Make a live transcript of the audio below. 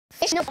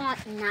official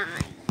part 9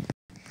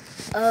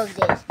 of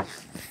this.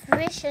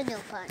 Official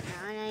part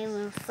 9. I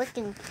even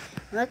freaking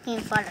looking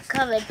for the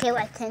cover. It took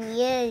like 10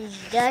 years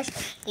just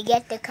to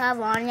get the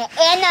cover on the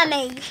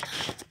anime.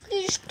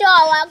 Please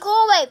stop. I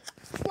can't wait.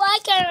 Why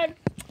can't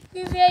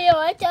this video?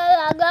 I tell you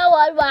I go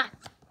on back.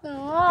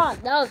 Oh,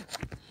 no.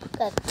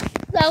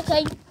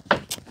 Okay.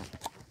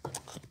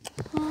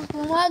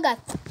 Oh my God.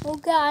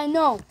 Okay, I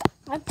know.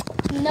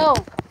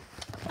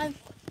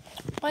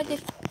 I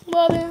just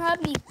love and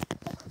happy.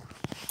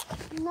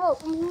 No,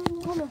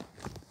 hold on.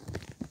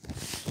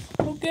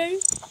 Okay.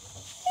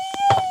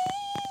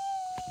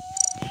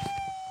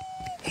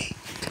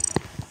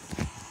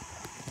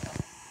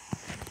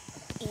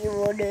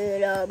 Evil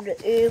dead, I'm the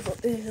evil.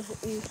 I'm the evil.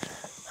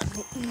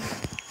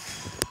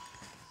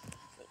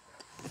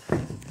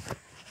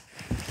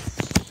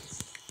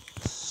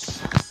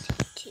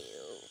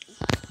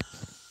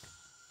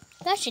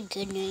 That's a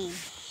good name.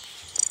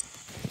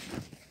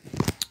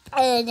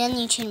 Then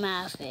you change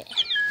my outfit.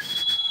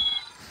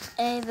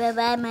 But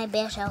I my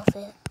best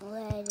outfit.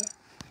 Red.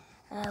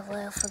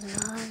 Well, for the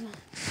mom.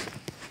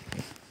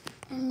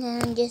 And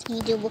then I just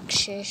need to look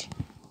shush.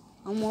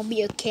 I'm gonna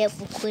be a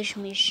careful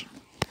Christmas.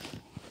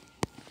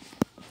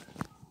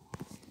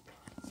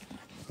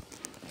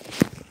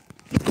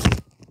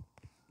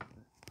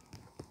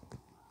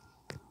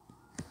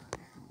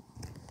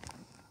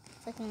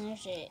 Second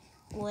is it.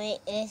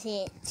 What is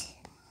it?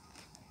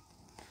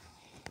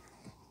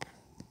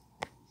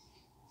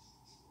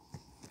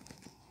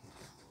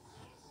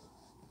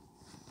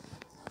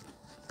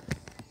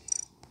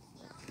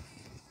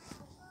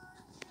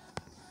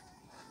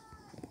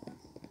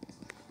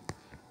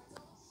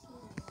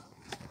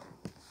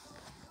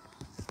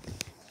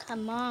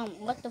 Come on,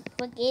 what the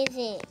fuck is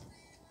it?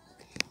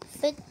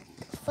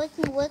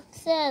 Fucking what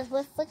says?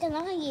 What fucking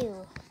are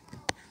you?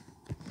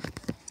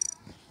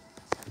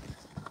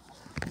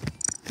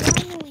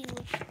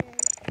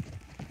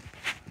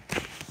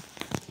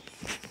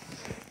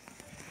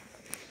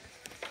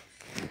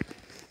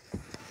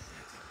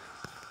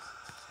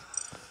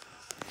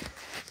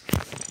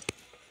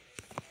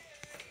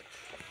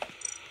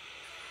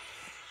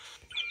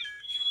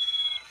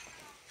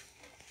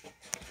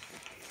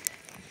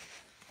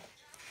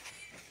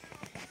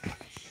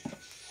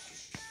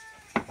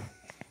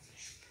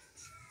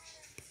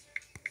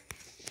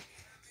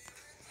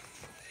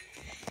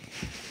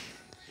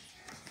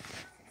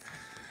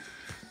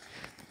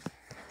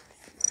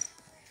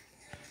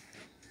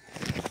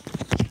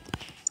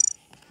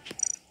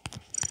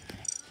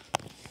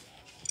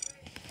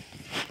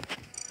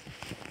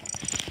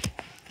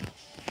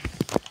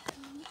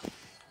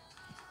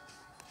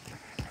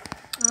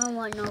 I don't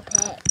want no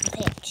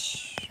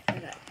pitch.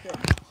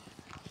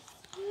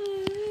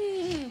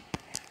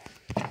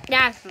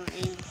 That's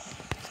fine.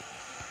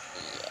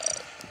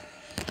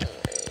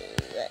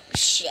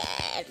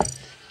 Shad.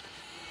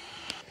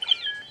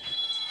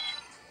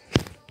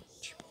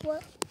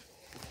 What?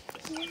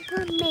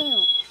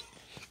 Mail.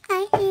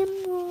 I am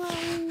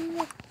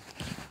one.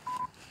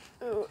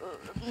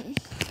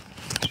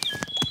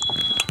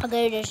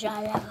 Okay,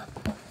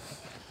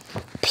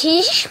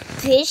 just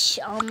fish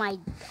on my.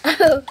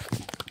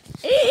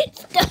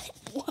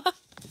 What?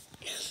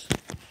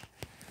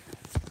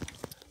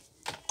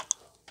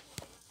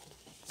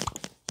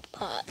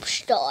 Pop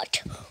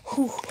start.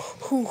 Who's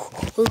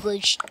gonna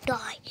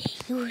die?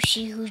 You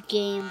see who's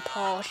getting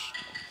paused.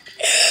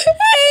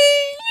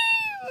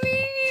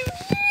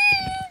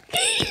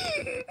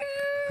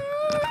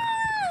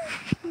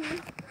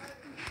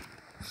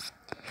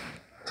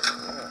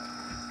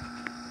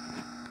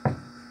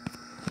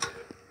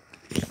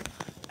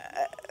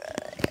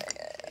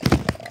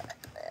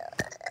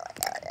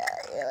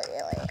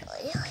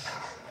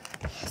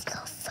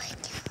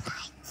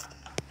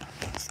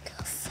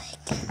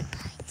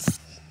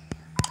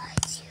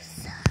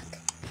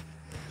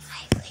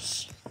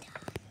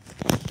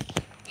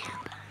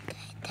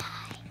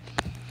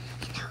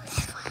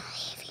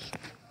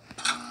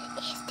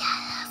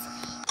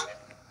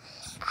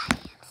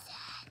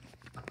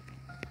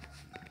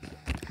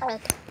 Okay.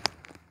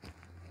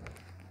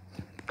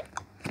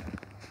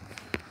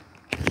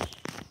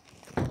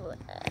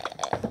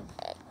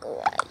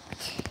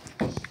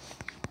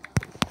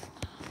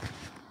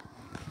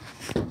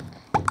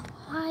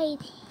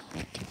 White,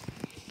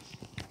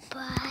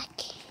 black,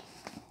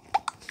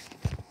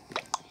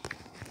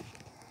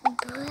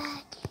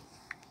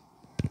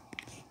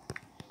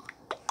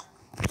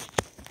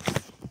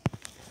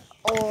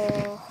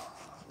 or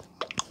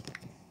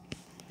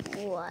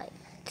white.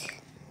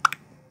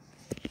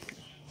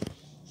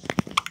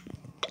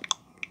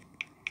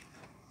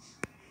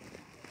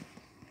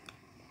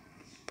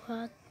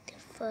 Black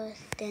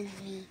first, then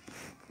me.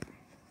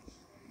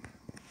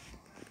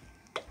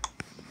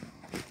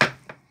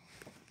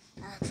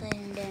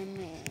 And then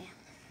me.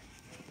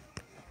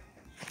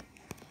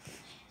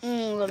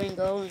 Let me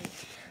go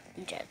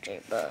and check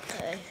your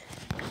birthday.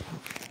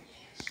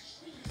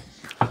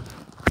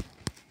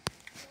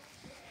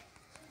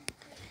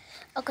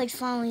 Okay,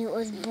 finally it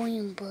was born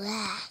in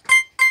black.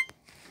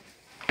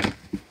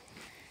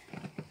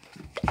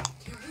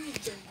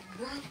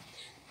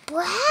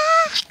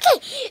 black.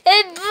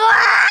 It's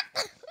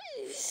black.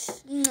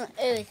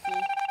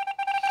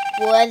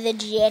 Was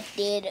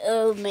ejected.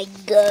 Oh my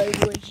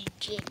God, was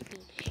ejected.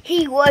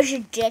 He was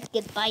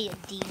ejected by a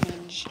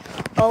demon.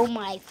 Oh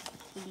my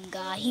fucking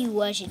God, he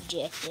was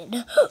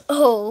ejected.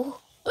 Oh,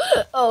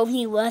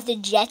 he was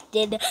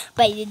ejected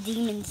by the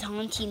demons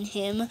haunting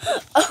him.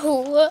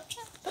 Oh,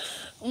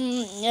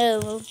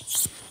 no.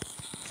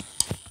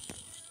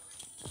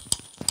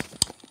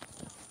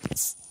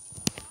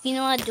 You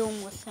know what?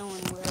 Doing with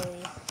someone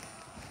really.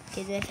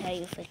 Cause that's how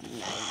you fucking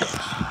know.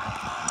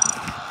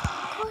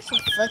 Of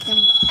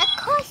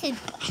course it's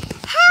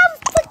how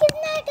fucking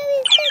not gonna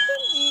be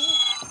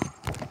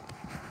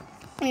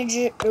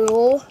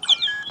fucking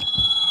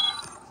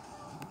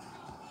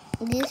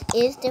this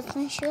is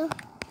different show.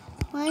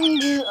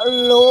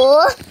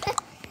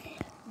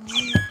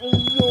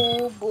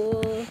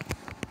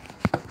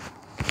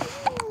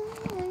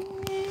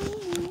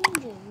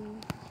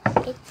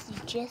 It's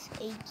just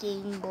a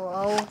game,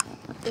 bro.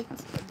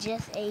 It's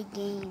just a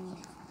game.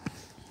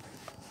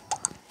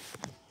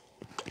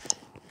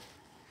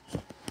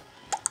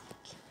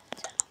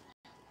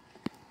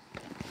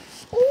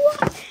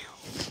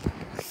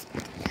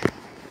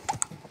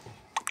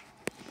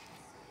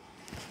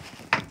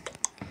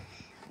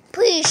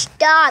 Please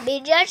stop.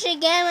 It's just a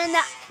game and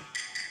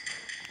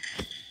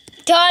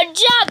to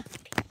jump.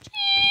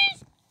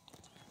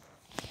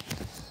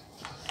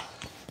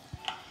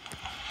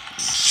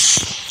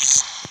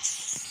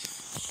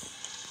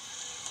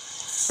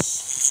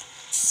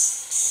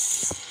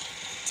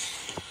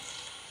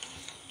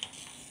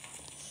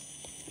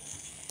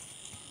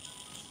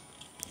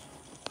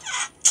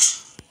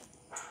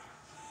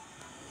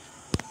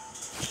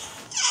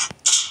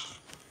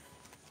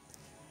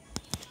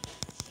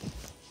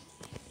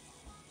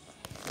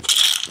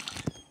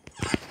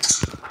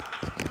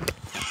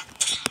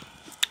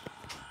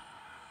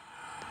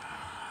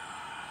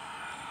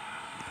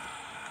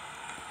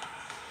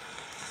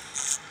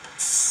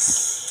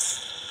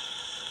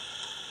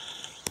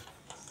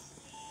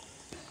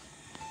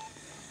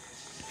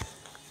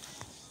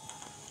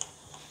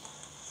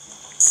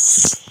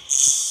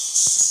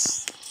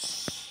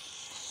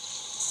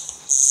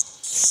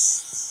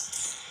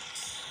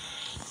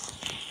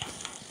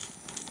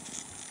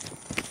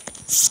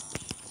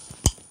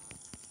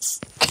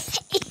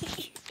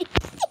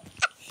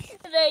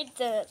 Right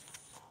there.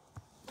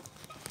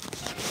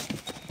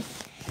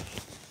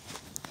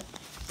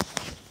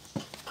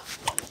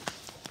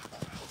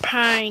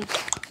 Pink.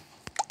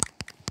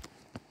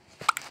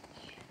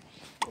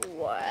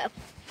 What?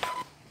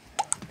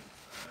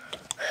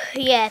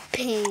 Yeah,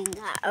 pink.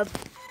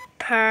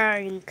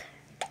 Pink.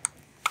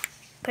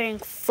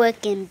 Pink.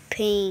 Fucking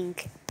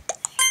pink.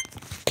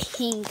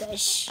 Pink.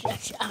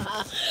 Shut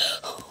up.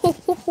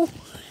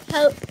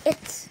 How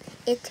it's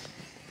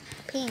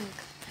pink.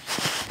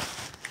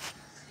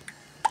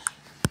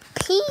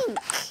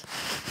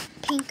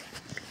 Pink.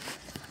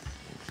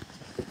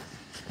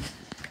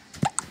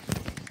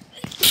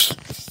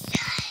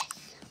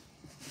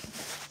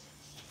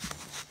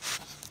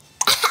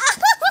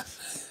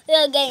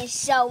 You're getting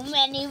so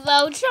many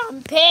votes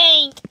on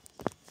pink.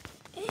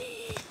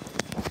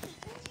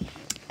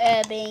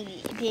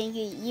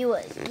 Pinky, you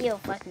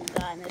fucking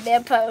gone.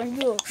 They're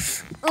putting you.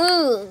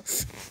 Ooh.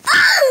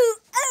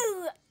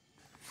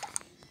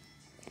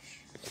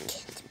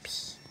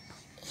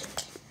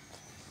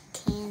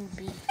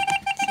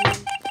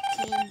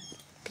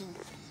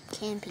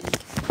 Camping.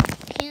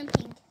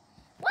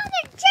 What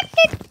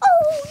ejected? Oh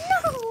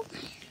no!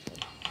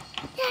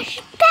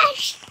 That's bad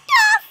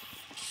stuff!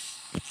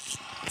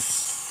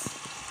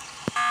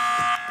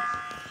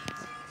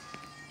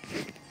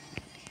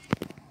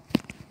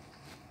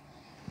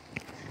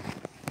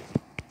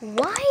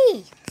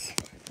 White!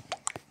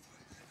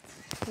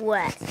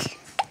 What?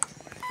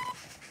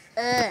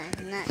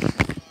 No.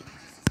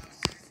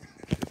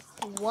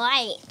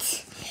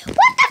 White.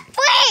 What the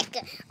frick?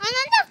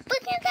 Another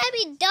fucking gotta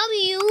be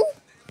W.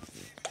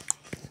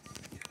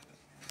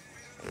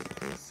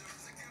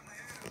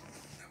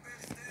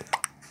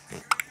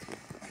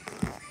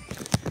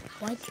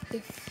 What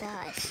is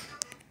that?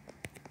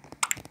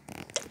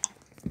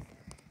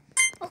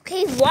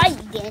 Okay,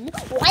 white then.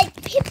 White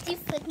 50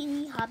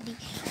 fucking hobby.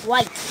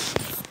 White.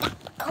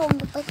 Stop calling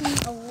the fucking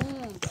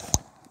alarm.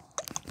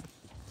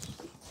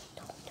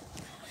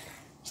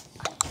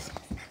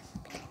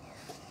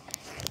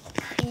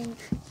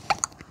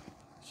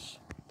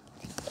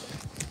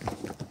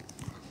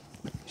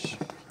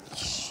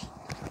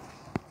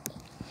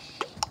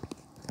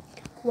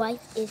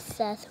 White is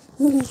sus.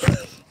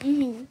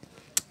 And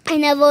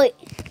I vote.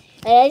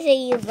 I say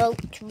you vote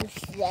to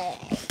say.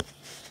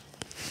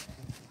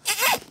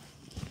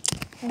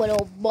 But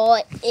oh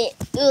boy,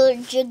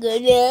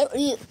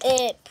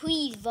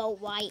 please vote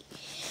white.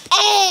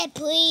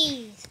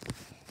 Please.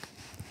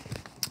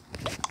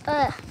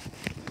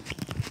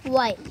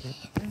 White.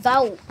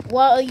 Vote.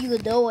 What are you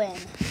doing?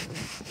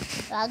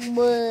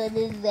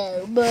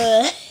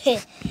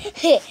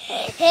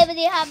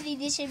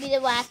 This should be the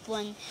last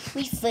one.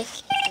 We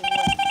fucking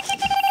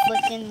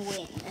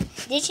win.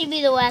 This should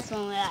be the last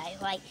one where I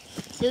like.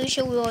 This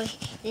show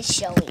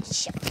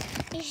is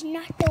It's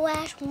not the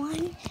last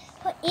one.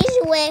 What is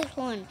the last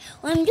one?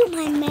 Let me do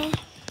my math.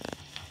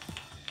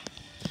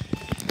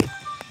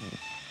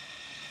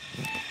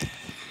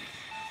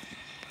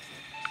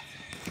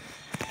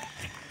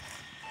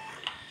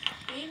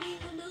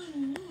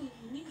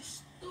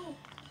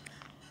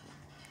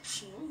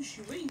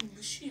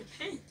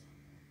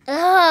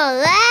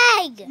 Oh,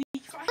 lag!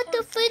 What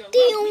the fuck do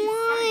you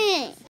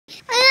want?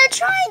 I'm not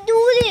trying to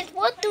do this.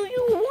 What do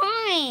you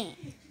want?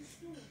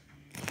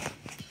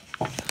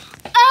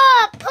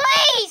 Oh,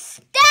 please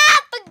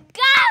stop! For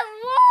God's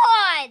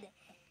Lord!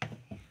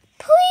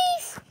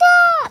 Please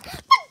stop!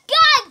 For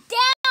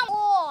goddamn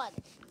Lord!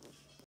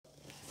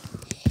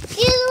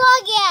 This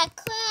log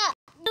crap.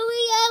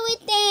 Doing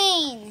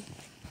everything.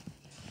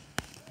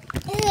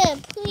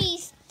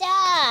 Please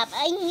stop.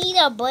 I need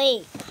a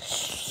break.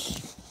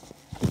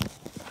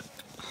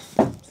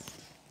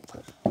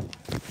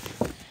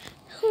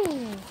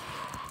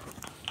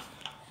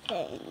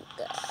 Thank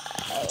God.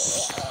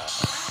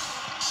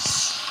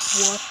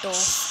 What the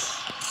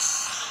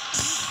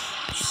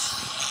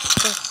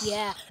fuck?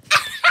 Yeah.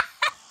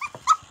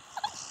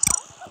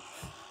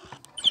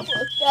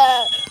 What the?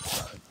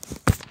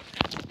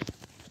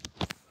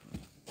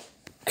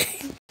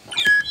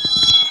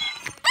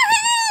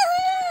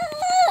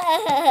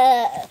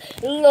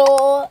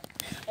 Lord.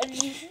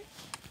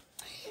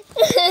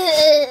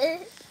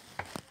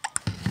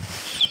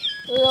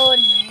 Lord.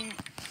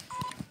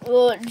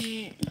 Lord.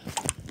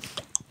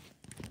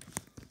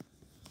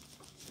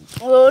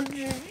 Lord.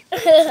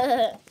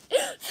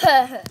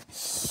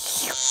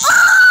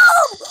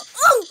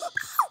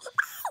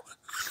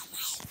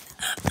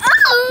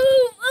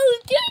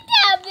 Two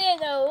times in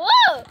a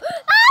row.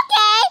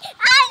 Okay,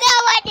 I know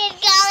what is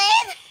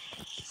going.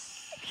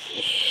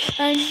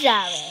 I'm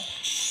sorry.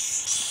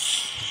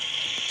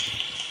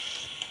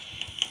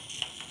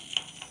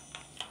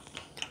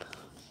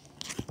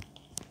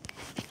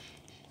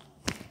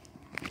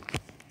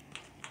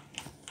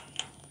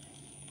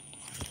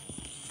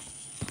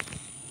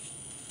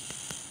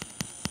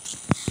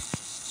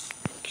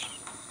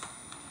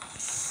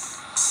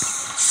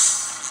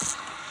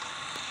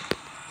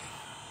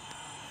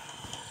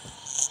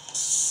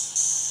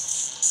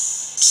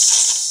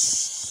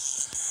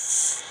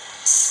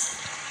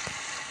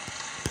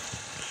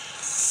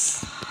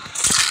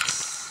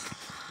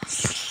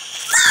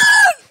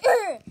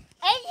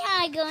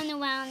 Going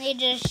around, they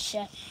just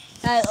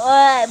like,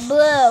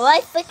 bro,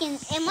 like fucking,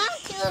 am I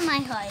killing my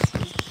heart?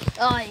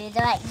 Oh, it's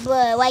like,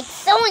 bro, like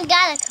someone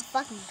got a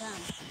fucking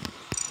gun.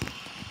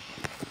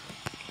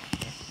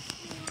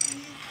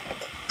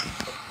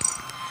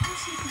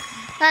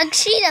 Like,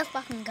 she the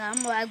fucking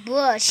gun, like,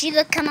 bro, she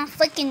just come out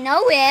fucking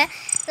nowhere.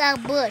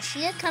 Like, bro,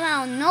 she just come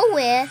out of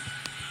nowhere.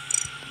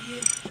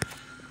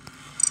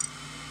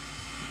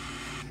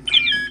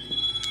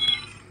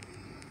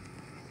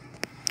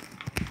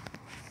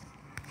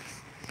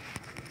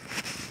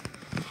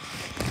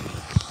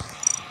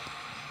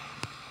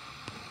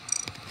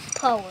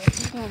 Power,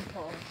 he's going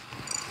power.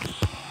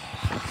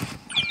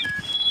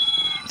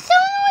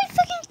 Someone always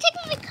fucking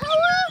taking the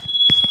color?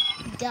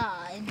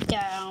 Die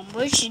down,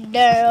 push it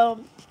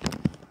down.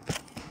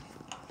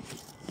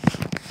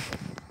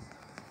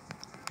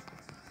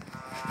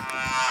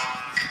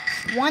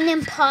 One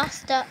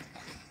imposter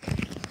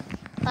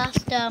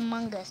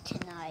among us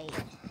tonight.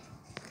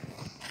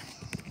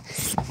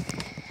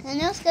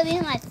 And that's gonna be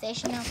my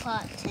fishing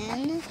part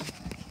 10.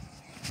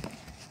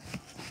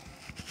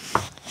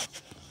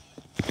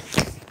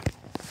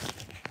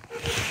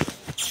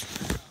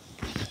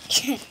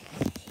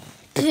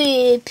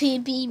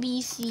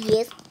 PBC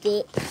is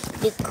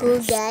the cool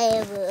guy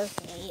ever.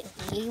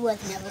 He was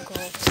never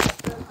cool.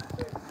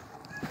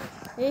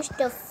 Here's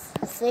the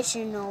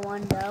fishing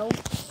one though.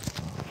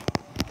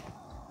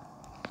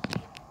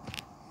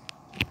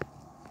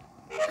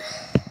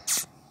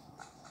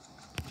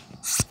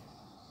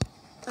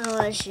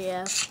 Oh,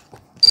 Chef.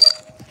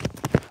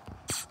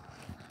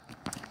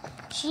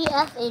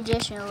 GF is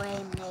just a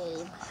lame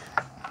name.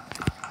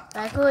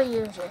 Like, we'll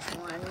use this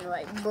one.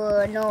 Like,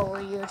 buh, no,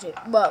 we'll use it.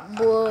 But,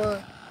 buh.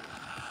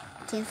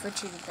 10 for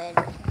chicken fat.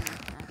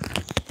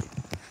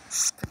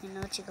 Fucking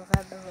no chicken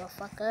fat,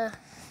 motherfucker.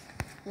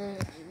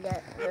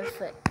 That's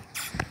it.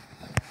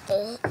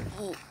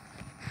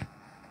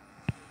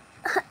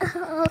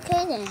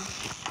 Okay, then.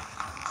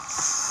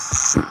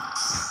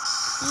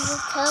 You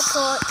just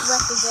teleport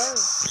like the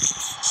ghost.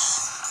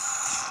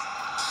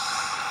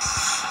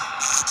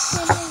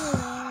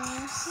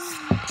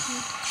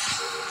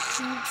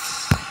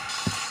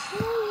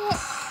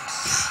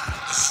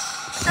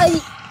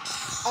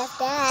 At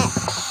that,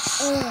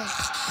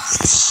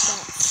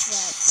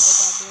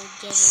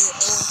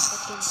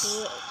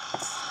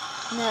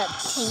 not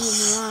taking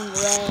the wrong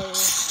way.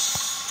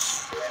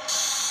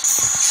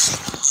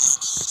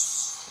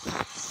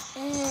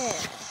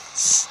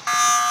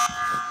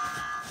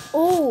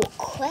 Oh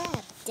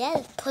crap! That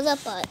is put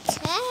up a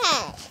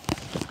attack.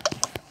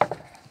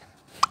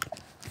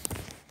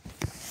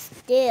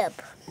 Dip.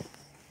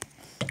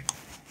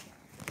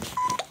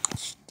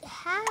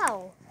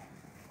 Ow.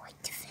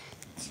 White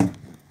defense.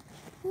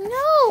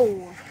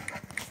 No.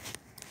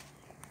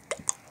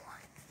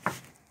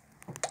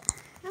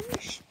 I'm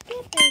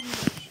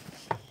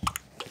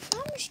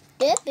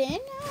stepping.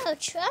 I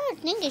don't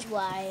think it's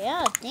white.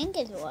 I don't think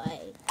it's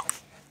white.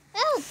 I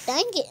don't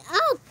think.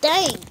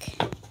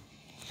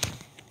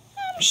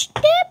 I'm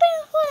stepping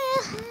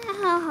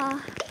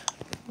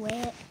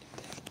where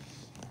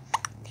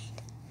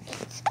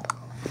it's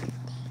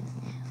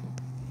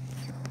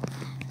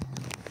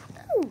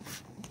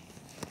poof.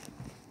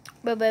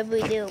 But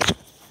we do.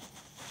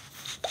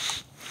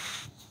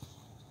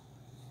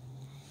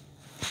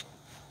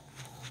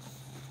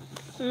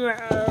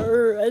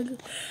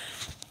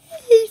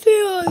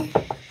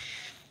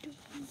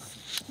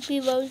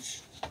 People's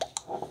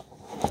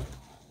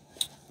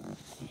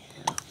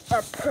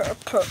are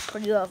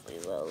pretty lovely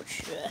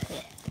roads.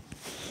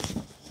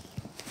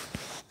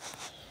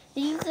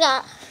 You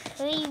got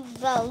 3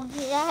 votes.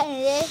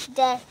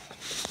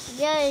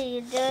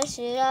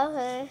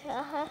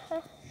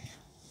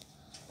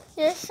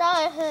 Just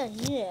saw her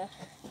here.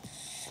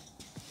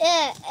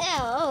 Yeah,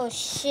 oh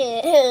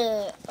shit.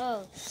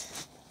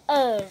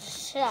 Oh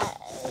shit.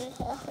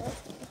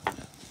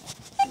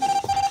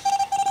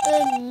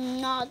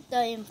 Not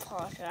the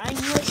imposter. I knew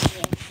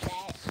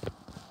that.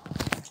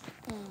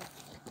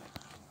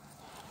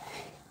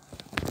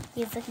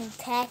 You fucking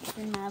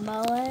texting my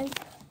boys.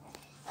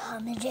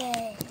 I'm a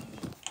day.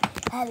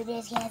 Have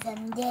this guy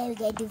someday. We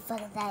gotta do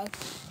fucking things.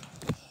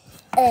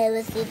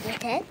 Let's see if the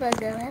text will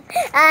go up.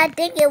 I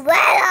think it went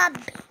up.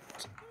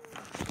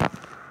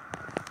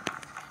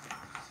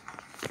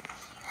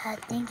 I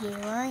think it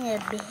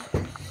won't be.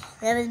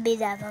 That must be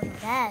that fucking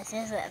fast.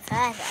 This went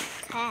fast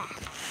like crap.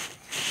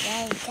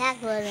 Dang, that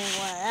wasn't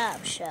one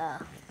up, so.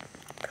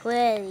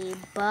 Pretty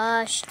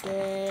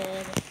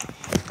busted.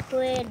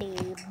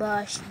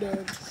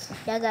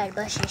 That guy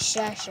busted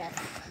shush.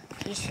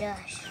 He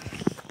shush.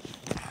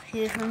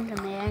 He's from to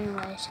me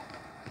anyways.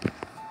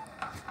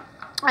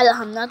 I don't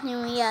have nothing to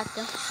react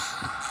to.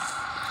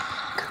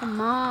 Come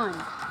on.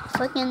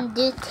 Fucking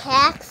do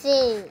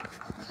taxes.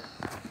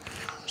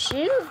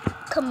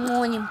 Come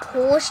on,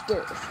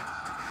 imposters.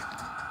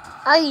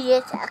 Oh,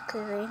 yes,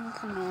 actually.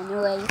 Come on,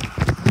 anyway.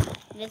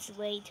 Let's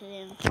wait till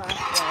the imposters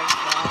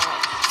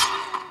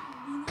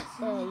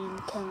so you can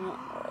come in.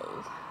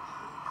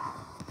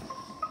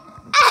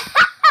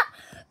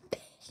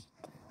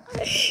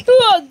 You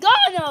are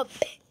gonna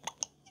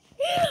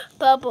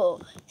Purple.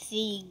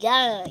 See, you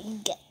got.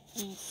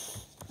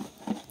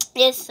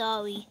 Yes,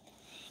 sorry.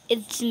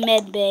 It's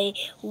maybe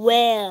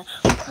where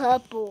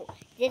Purple.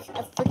 Just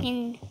a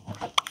freaking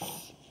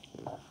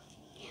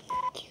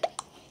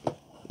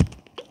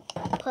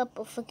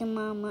Purple freaking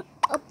mama.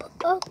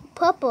 Oh,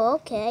 Purple.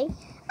 Okay.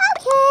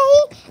 Okay.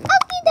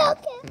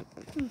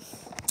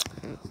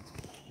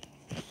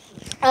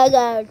 I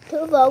got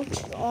 2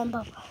 votes on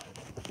Purple.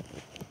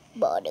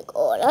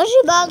 Bodyguard. I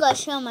should got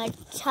so much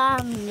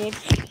time in this.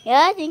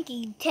 Yeah, I think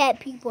you tap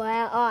people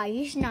at all.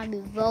 You should not be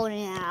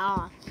voting at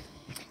all.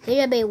 You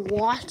should be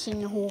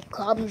watching who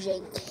comes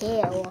and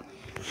kill.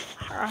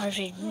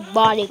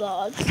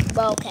 Bodyguards.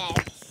 Okay.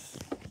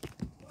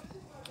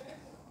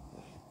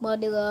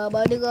 Bodyguard.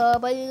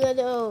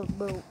 Oh,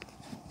 boo.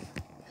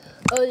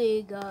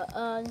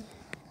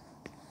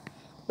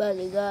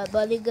 Bodyguard.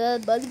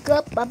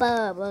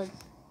 Baba.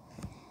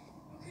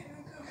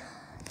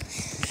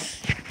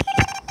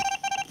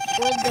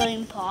 What's the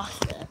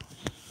imposter?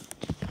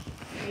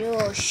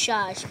 You're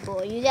shush,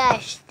 boy. You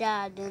gotta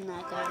stop doing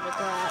that kind of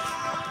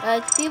crap.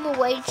 Like, people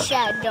wait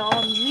shut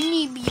doors. You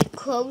need to be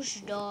close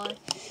door.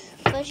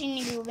 First, you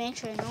need to make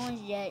sure no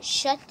one's dead.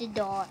 Shut the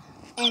door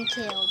and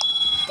kill.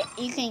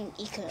 You can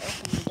open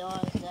the door.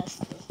 That's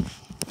the.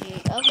 You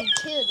can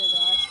kill the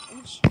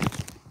doors.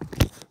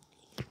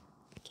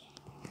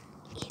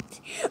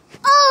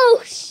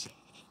 Oh shit!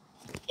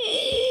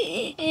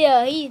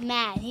 Yeah, he's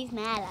mad.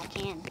 I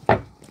can't.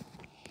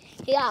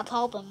 He got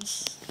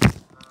problems.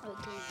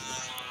 Okay.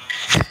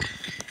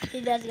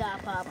 He does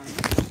got problems.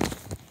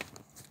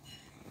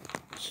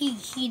 He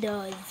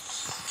does.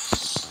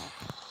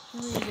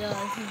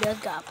 He does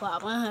got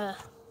problems.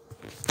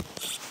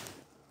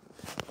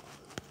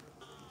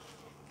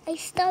 I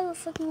started with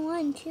fucking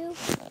 1, 2,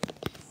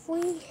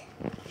 3,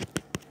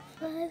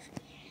 5,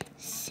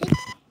 6.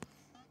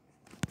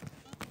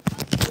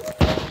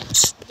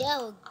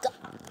 Yo, go.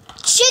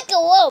 Chicken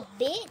little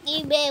bit.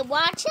 You better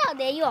watch out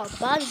there. You're a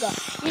bodyguard.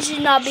 You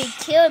should not be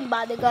killing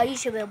bodyguard. You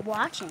should be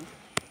watching.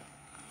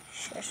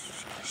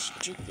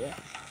 Okay.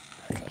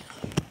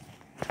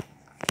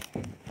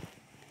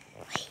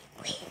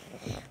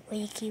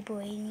 Wait, keep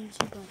waiting.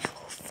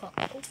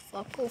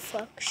 Oh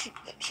fuck.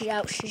 She's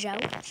out.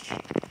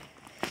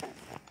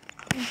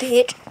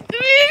 Bitch. No!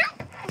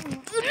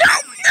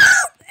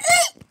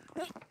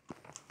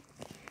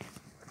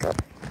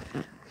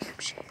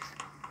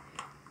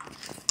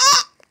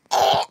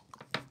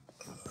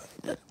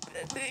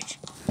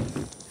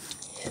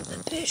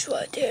 Bitch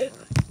right there.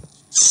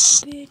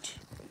 Bitch.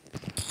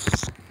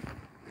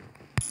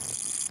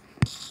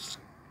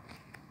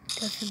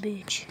 That's a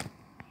bitch.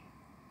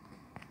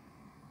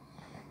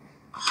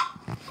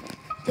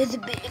 This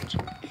bitch.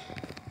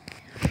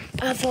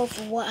 I vote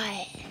for what?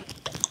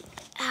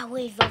 I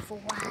always vote for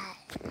what?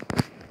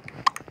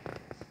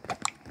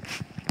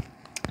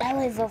 I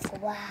always vote for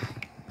what?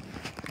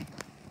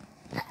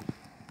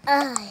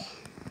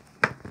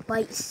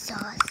 White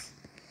sauce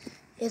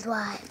is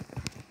why.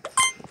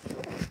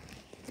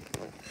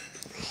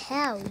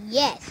 Hell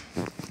yes.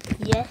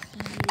 Yes,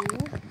 you.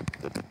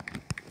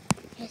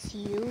 Yes,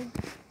 you.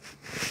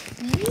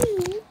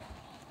 You.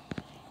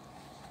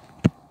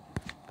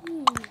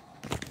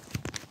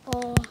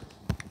 Or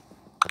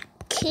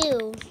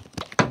killed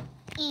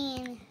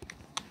in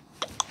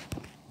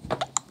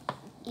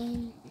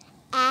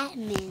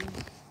admin.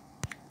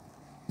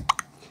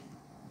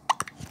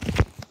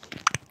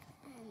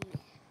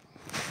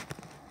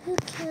 Who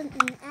killed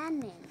an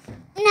admin?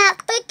 Not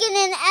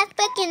freaking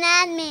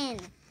admin.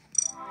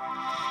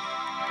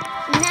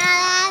 Not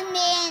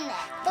admin.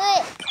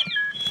 But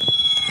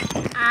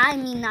I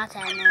mean not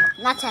admin.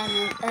 Not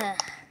admin.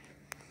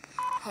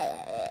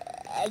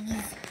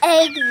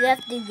 Eggs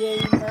left the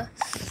game.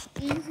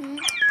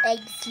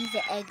 Eggs.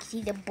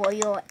 He's a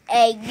boil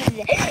eggs.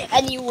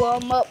 And you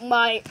warm up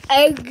my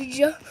eggs.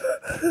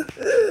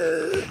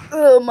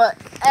 My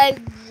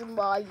eggs.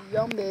 My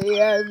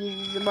yummy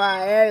eggs,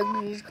 my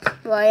eggs,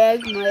 my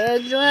eggs, my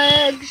eggs, my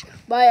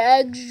eggs, my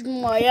eggs,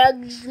 my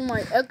eggs,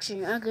 my eggs,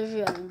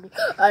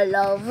 I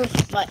love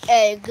my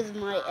eggs,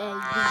 my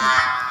eggs.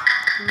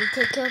 Let me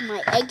take care of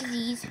my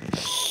eggies.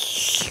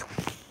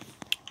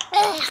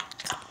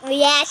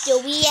 Reactor.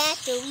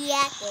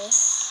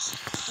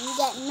 We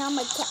got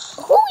number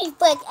holy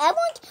fuck, I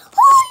want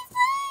holy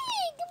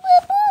fuck! My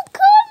boy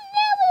called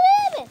never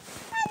heaven.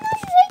 I know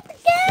you hate the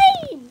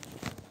game.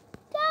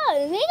 God,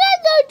 we gotta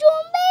go to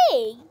me.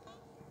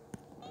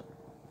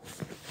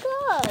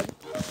 God.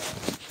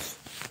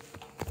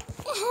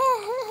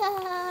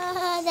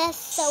 That's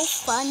so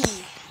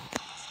funny.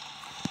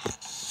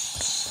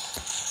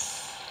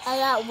 I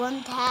got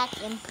one pack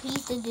and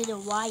please do the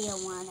wire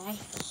one.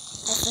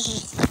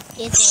 That's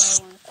the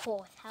wire one, of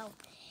course. How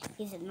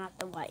is it not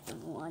the white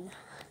one?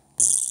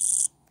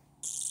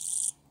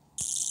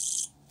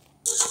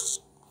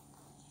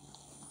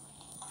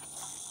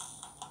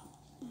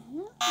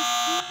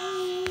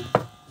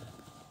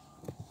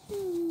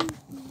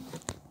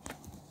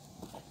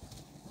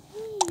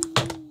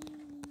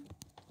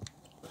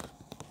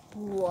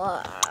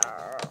 What?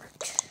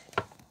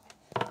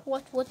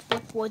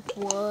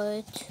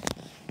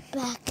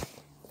 Back.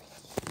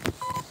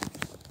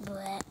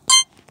 Black.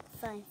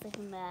 Fine,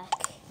 freaking back.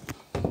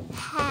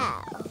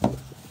 How?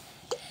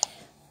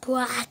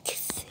 Black.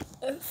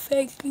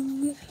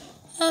 Freaking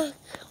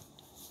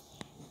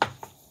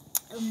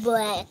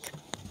black.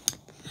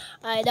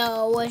 I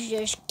know, what's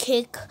your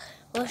kick?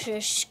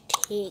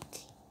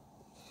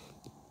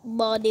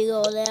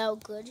 Bodyguard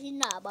out good. He's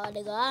not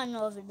bodyguard. I don't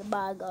know if it's the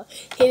bodyguard.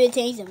 He be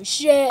taking some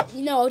shit.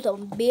 You know,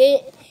 some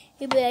bit.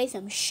 He be like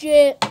some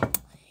shit.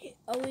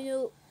 Oh, you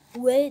know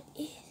what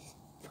is?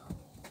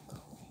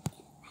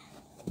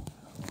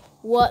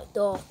 What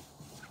the?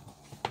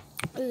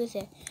 What is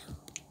it?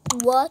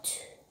 What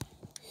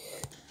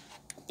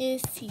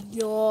if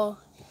you're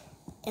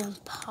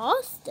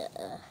imposter?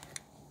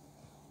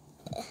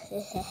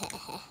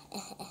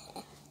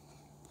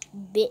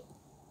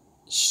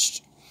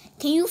 Bitch.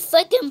 Can you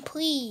freaking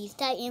please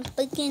type in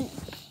freaking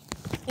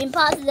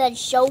imposter that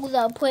shows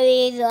up,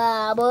 please?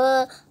 But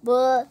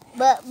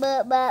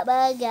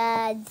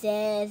God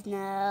says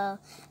no.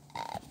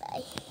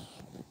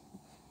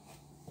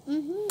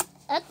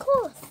 Of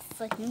course,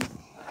 freaking.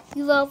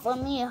 You vote for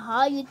me,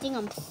 huh? You think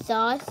I'm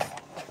sus?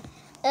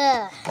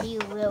 You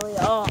really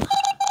are.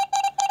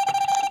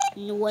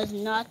 It was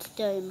not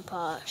the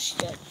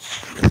imposter.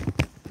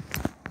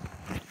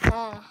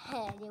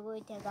 They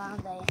will take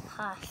on the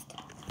imposter.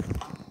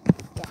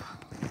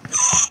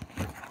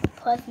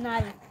 Plus,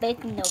 not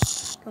expecting the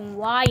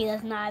why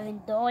he's not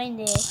even doing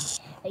this.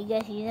 I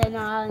guess he's not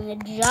on the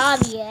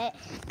job yet.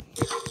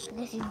 I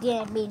guess he's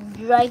gonna be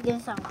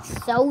drinking some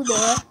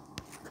soda.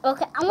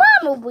 Okay, I'm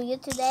gonna move you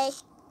today.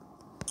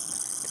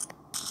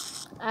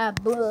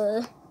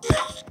 Boo.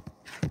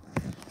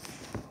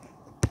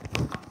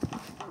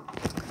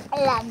 I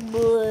like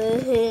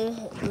boo.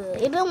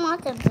 Even more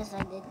times since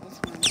I did this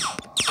one.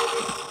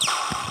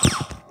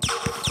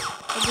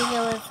 I think I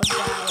would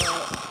forgot it.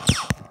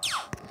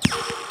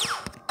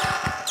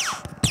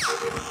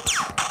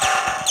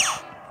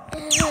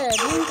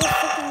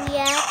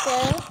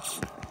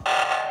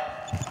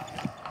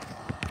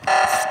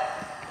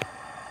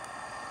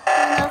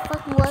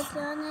 What's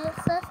on it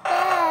so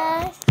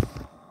fast?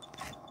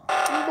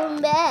 I'm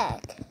going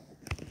back.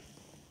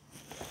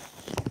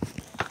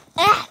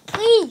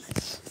 Please!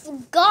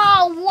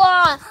 God of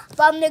War!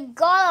 From the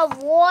God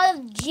of War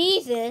of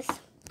Jesus.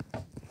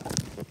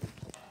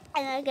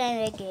 I'm not gonna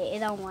make it.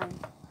 It's on one.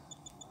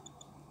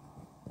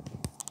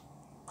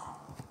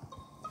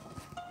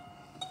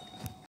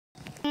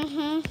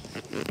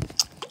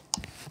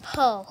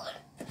 Oh.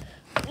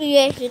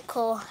 Yes, it's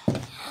cool.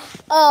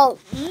 Oh.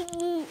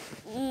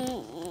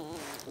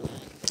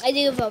 I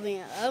think about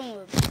me.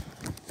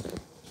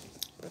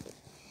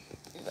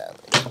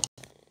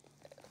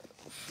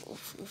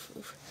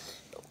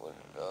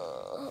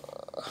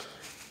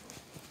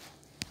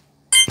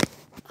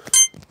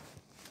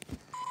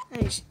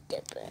 Please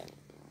step in.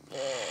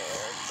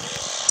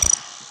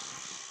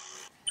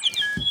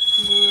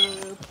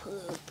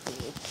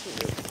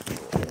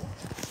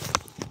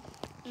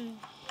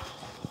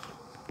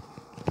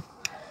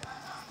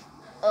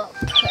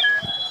 Okay,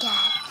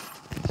 God.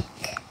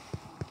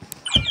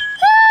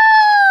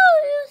 Oh,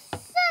 you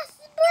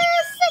sassy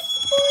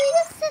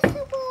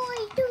boy,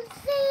 don't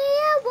say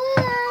a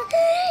word.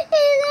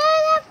 It's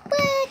all a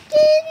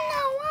fucking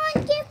no one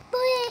get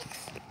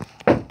bricks.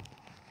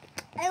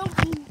 I don't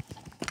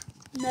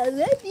know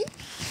that.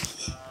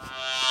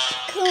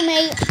 Who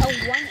made a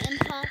one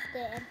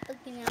imposter and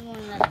fucking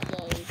everyone like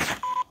Dave?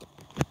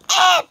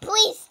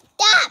 Please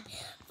stop!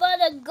 For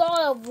the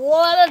God of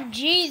War of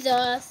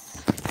Jesus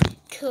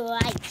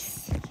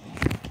Christ.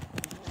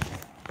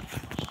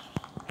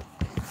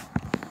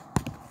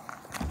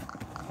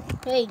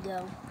 There you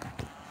go.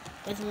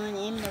 There's one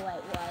in the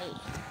white.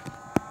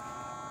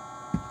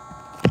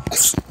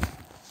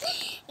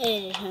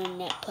 And you turn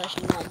that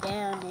person right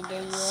down, and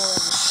then you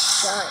already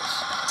start.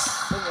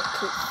 It will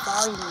keep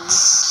following you.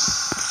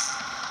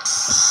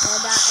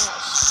 They're not at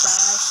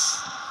stars.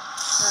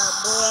 Oh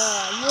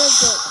boy, you're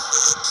good.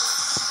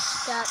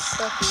 Stop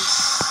fucking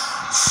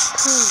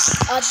poop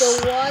out the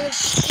water.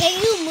 Can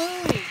you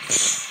move?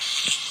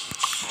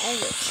 I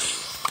will.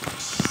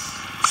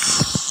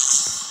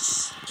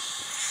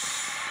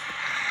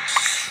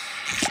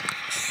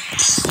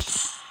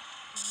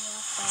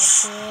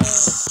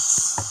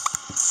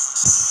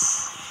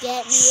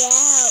 Get me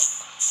out.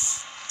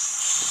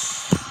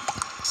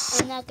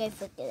 I'm not gonna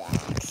forget that.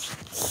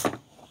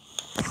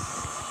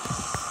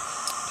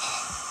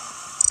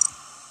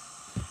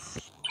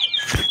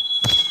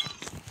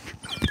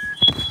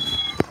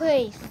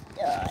 Please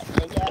start.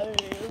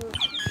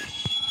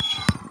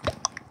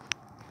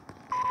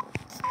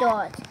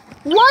 Start.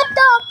 What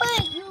the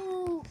fuck?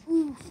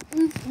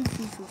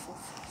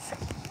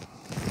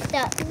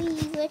 Stop me.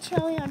 We're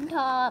chilling on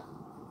top.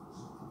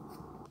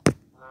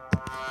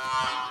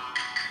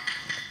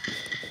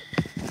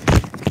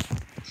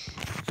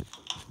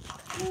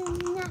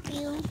 Not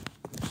you.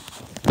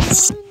 I'm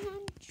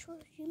not sure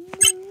you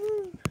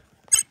move.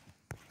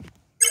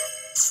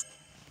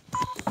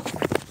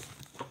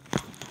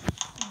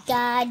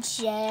 God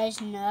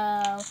says no.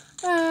 Not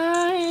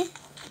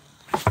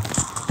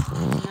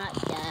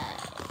that.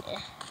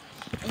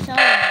 It's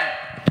alright.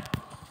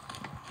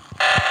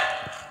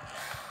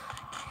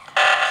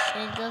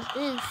 It goes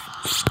oof.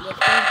 Yes,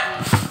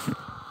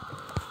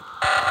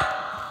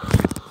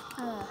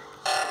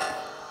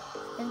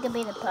 this could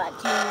be the part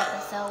 2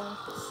 episode.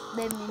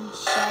 Living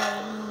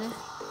shame.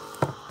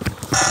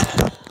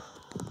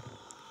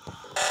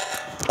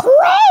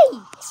 Pray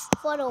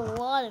for the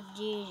word of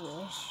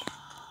Jesus.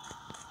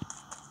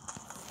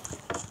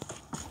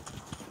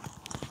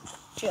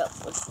 Jump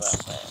with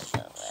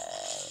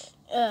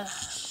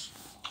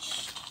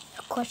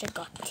of course I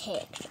got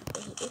text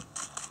over here.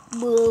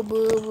 Boo,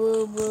 boo,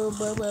 boo, boo,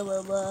 boo, boo,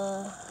 boo,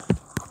 boo.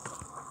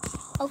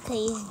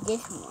 Okay, it's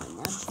this one.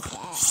 I'm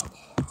sad.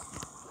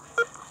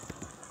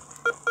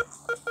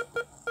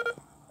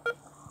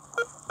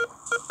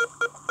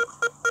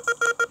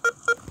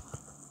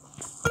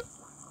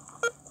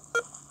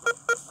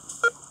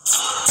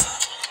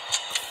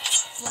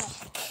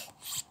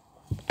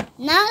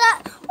 Now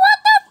that, what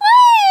the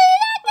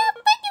freak? I can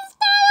freaking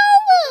start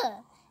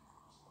over.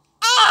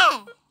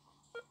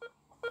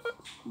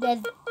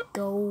 Let's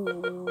go.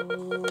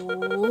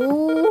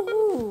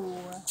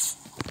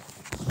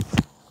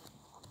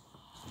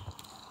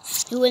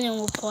 You wouldn't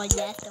report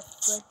that the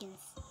freaking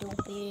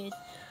stupid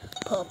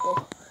purple.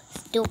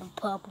 Stupid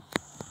purple.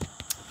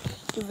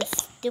 You were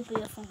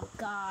stupider from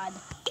God.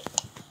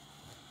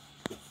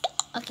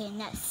 Okay,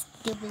 not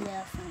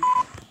stupider from.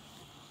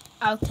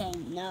 Okay,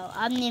 no,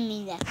 I'm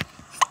naming that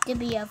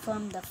stupider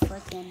from the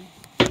freaking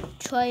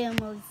trailer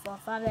movie for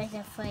 5 Days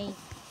of Free.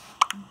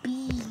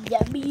 The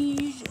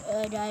bees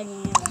that didn't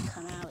even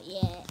come out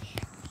yet.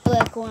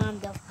 Look,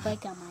 what the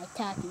fuck am I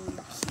talking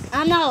about?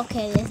 I'm not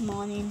okay this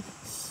morning.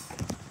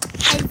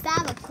 It's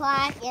 5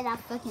 o'clock and I'm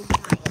fucking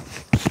tired.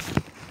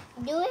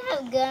 Do we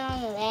have a gun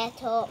on the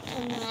laptop?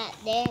 Something like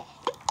that?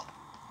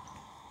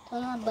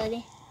 Come on,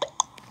 buddy.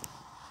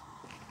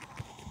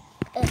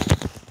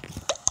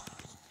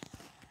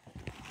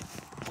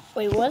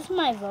 Wait, what's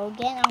my vote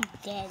again? I'm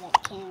dead. I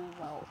can't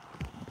vote.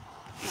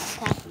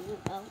 I'm talking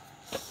about.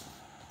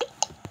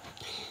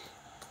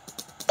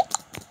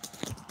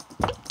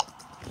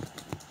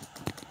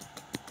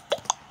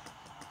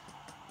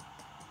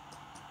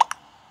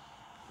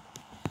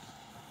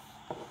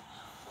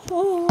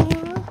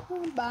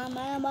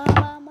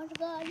 What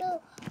you gotta do?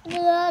 What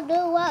you gotta do?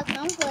 What?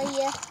 Come for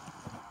you.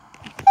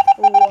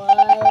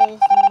 Was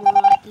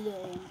not the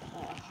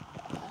imposter.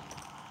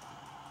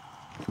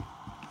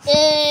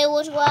 It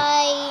was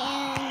white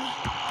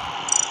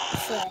and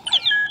flat.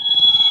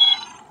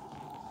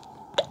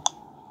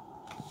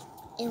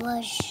 It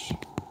was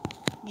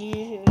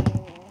Jesus.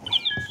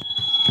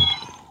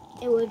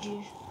 It was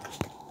Jesus.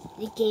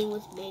 The game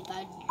was made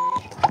by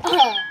Jesus.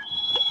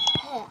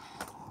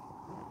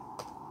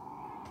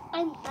 I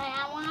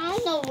I want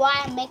to know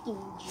why I'm making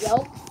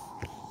jokes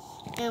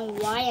and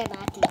why I'm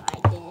acting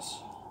like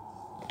this.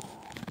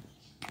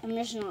 I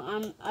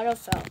don't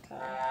feel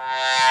good.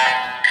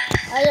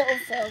 I don't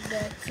feel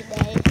good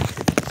today.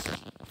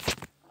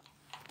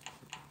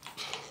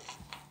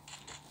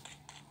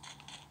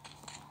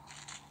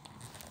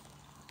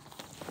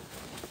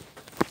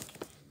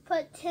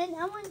 But 10,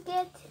 I want to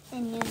get a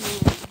new name.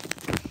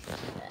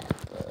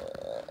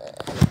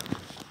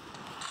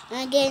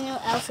 I get a new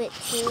outfit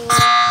too.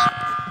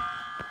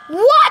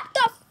 What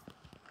the?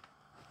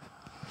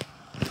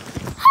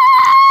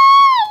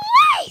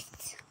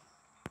 Wait!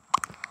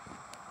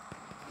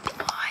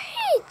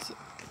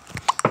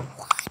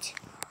 What?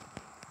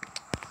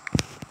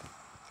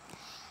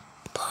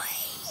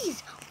 Please!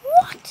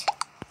 What?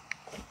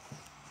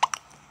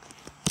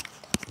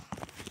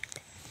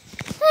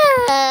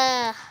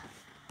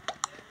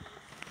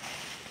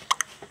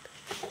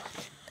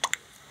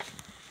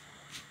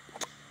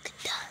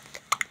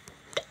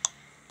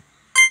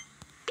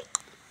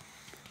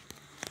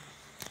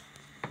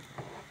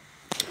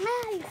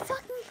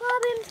 Fucking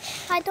problems.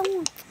 I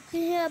don't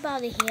hear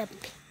about it here.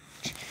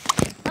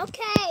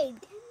 Okay.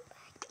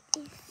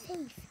 Is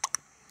safe.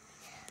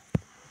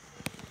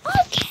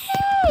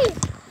 Okay.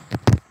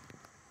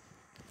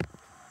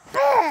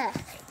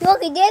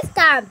 Look at this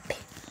time.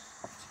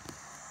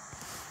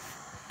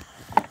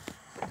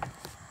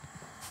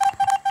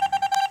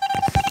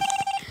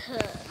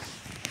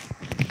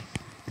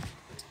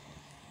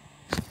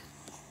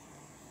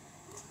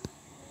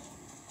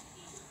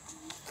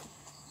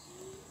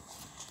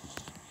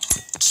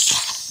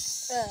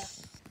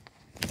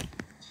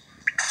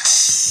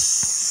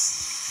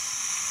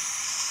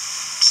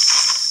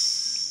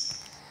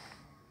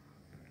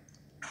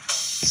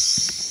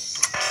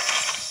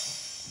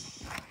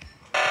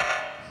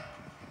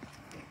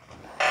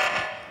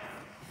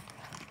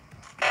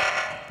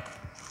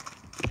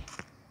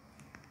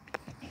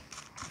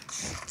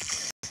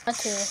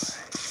 Okay.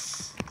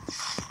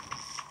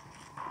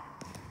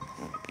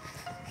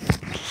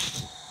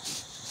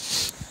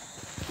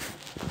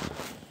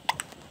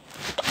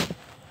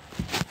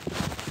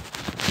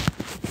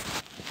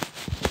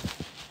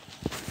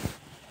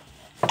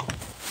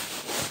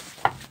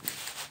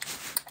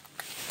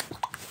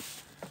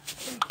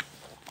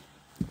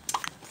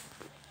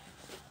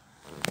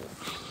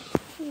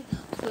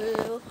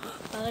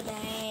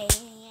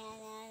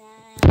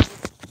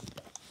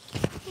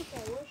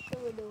 What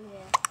should we do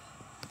here?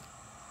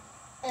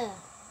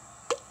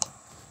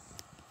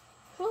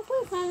 Should we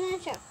play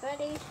financial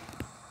credit?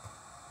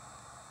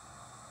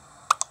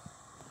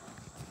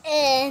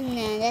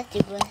 No, that's a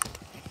good.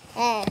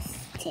 That's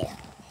tail.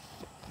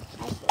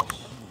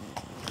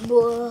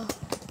 Bull.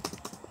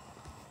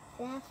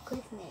 That's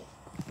Christmas.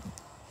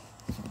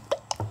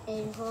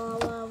 And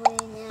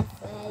Halloween and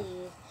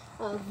Friday.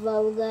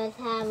 Both us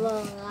have a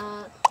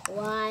lot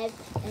wives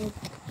and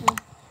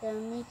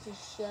family to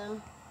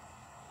show.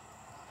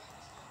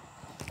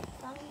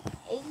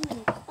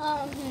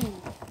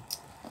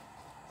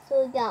 So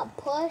we got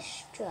push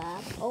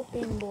strap,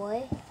 open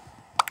boy.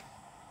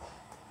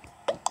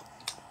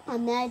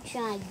 I'm now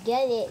trying to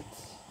get it.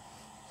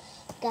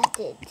 Got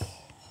it.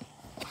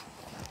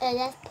 And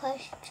that's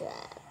push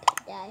strap.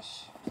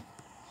 Dash.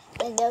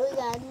 And then we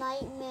got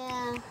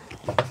nightmare.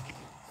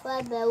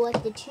 Flatbed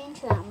with the chin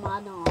trap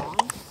model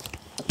on.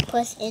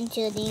 Push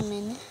into a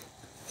demon.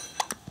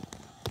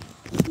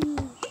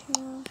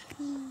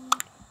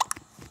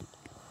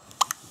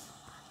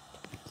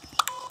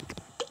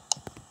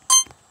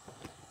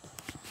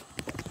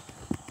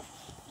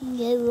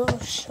 Get real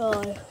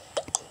shy.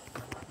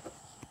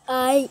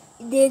 I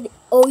did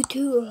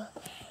O2.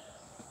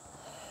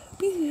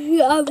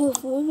 I was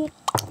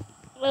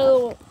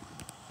oh,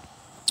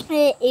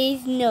 there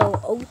is no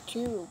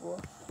O2.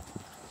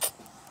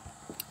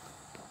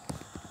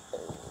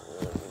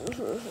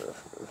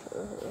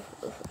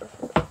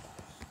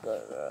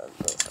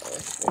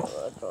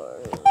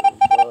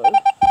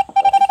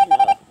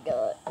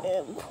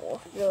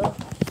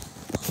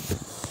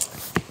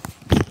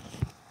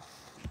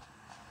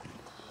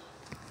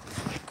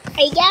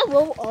 You got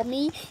roll on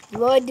me. You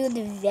want to do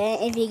the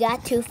vent if you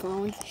got two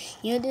phones.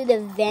 You do the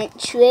vent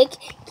trick.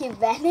 Keep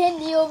venting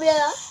the over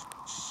there.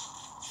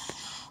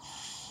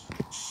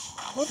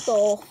 What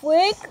the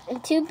frick?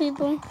 And two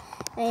people.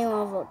 And you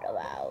want to vote them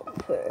out.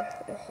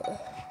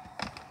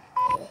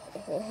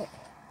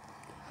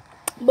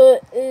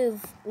 But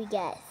if we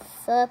got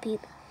 4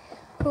 people.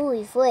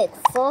 Holy frick.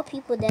 4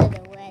 people that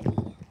are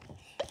ready.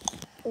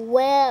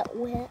 Where?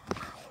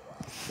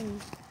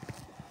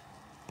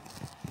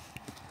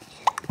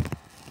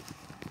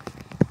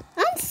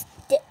 I'm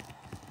still.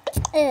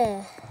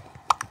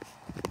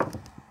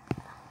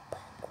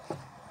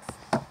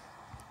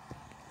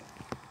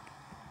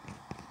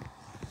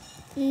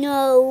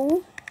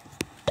 No.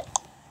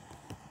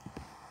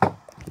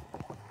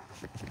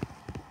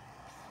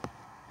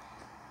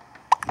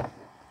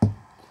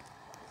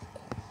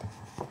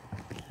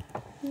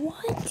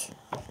 What?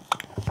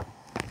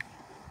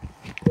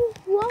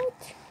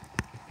 What?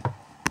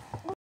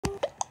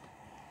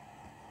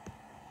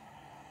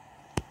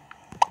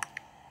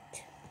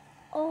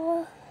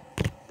 are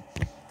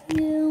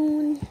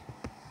you?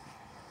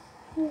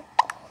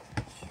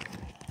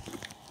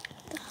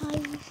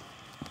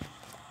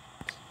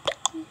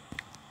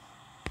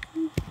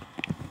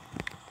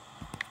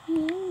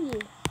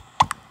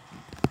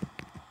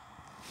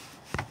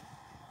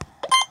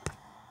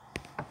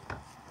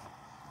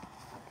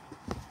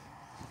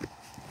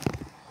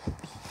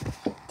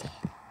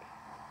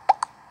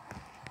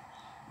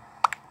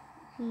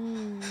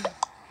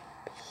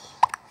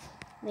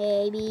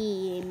 Maybe.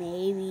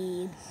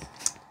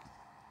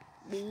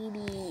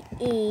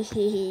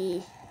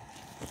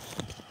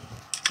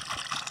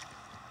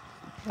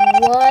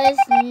 Was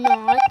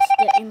not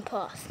the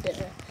imposter.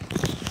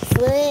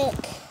 Flick.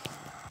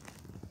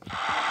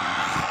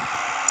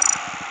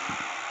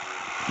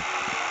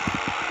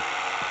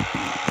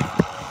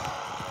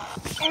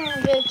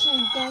 And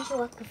don't you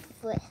like a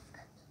flick?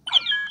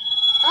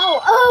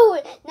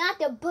 Oh, not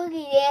the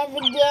boogie dance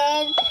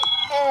again.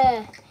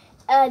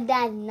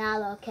 That's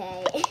not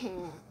okay.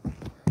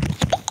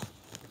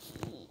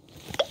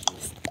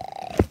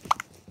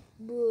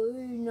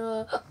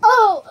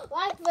 Oh,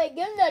 like we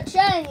give the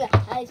challenge.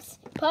 I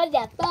put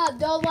that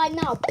 $5 right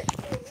now.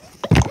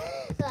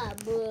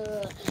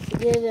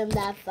 Give him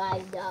that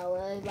 $5.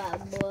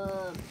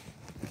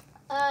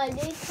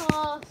 They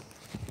call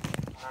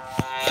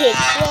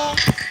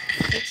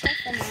picture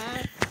for now.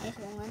 If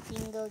you want, you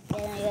can go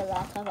get on your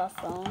laptop or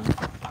phone.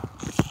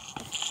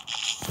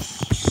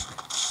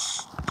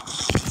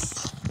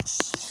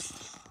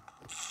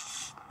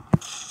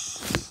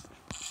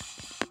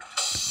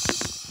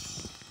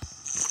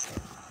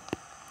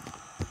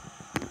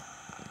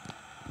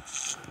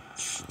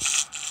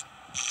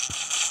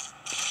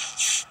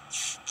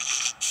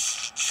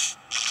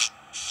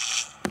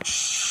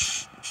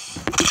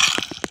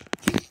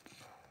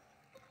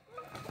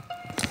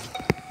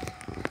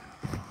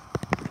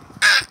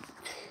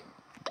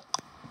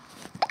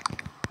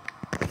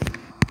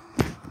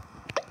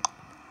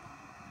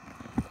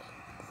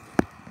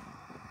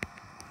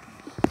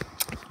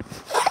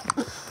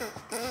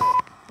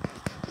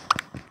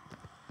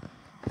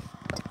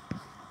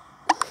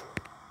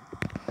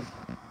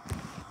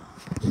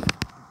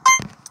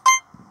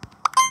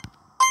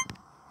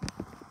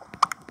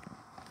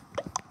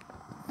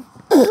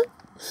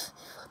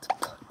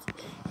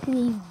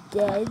 He's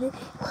dead.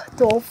 What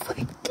the fuck?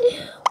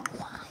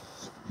 Why?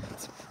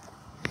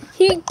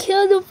 He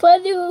killed the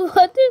bunny.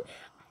 What the?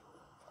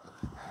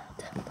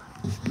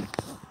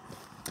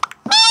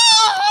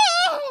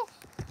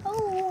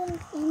 Oh,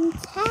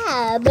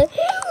 tab.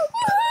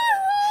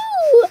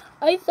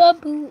 I saw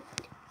Boo.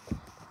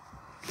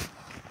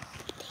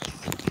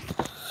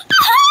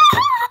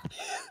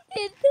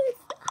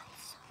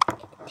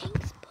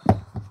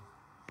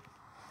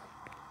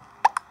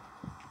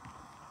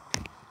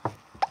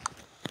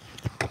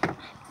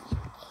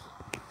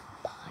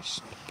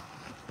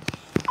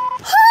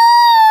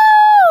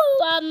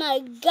 Oh my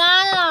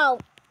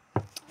God!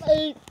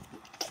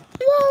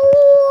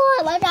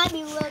 Let's not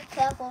be real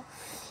careful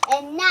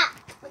and not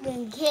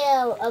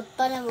kill a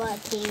bunch of our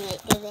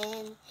teammates, and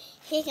then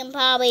he can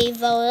probably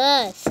vote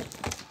us.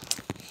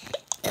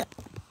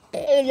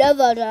 I love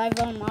our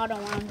driver. I don't want to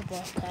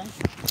vote him.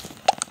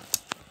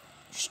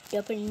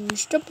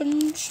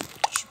 Stepping.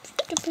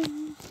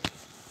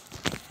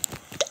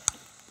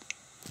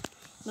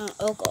 No,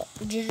 okay.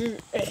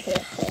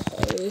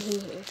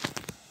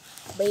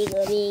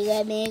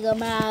 Bigger,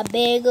 my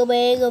bigger.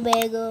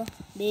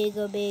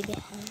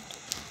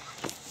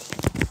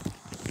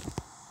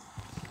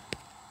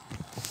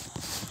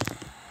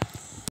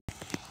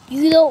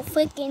 You don't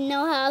freaking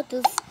know how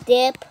to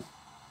step.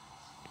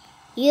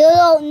 You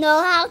don't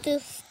know how to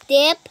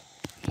step.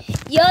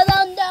 You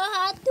don't know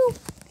how to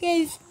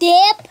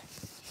step.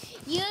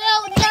 You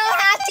don't know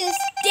how to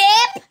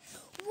step.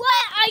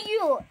 What are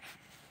you?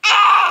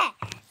 Ah!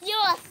 You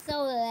are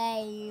so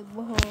lame.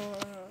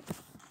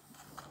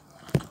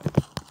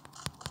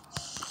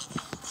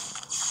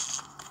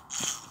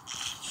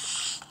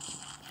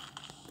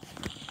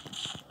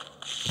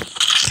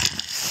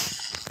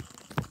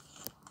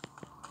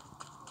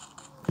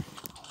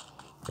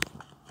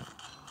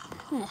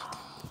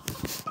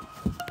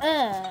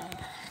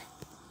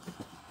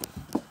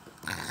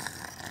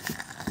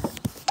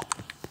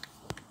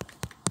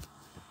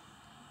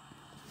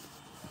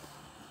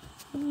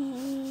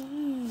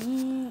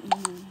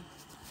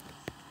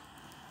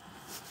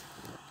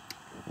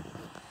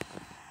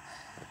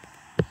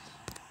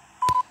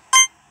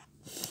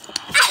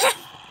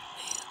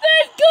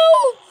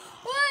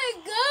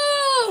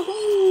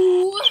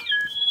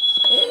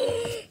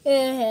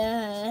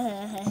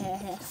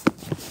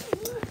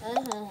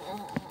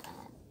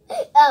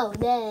 Oh,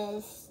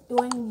 there's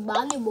doing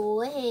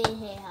volleyball. Hey,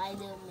 how you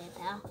doing,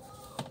 pal?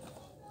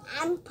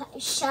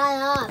 Shut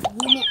up.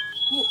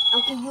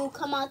 You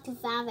come out to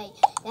 5-8.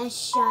 That's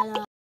shut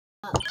up.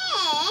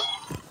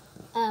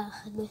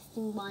 This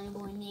thing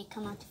volleyball and they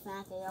come out to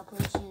 5-8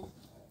 operation.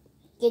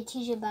 Get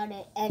teach about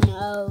it and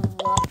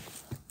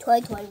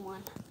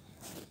 2021.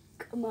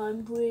 Come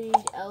on, please.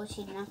 Oh,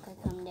 she's not gonna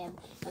come there.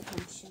 But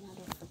come shut up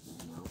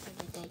freaking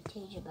mouth. They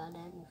teach about about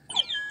anything.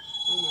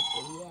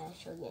 Yeah,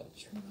 so yeah,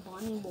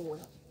 Bonnie boy.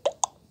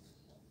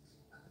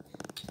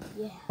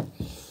 Yeah.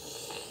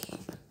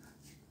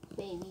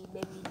 Baby,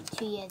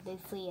 2 years, baby,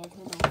 3 years,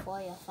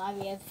 4 years, 5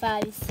 years,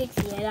 5, 6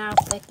 years, I don't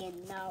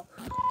freaking know.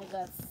 I'm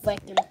gonna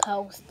freaking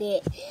post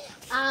it.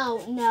 I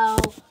don't know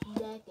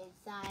back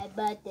inside,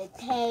 but the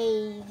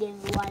tag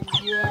is 1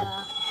 year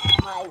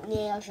right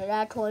now, so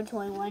that's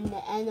 2021,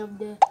 the end of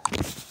the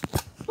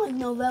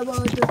November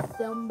or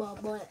December,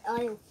 but I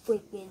don't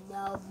freaking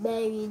know,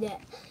 baby,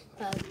 that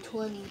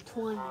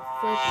 2020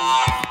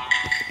 freaking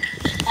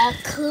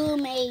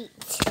accumulate.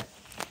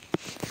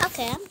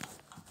 Okay.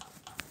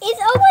 It's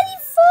already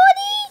 40?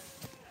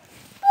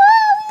 Bro,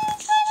 we're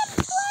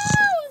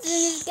clowns in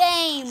this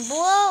game,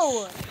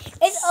 bro.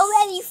 It's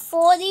already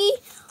 40?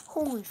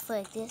 Holy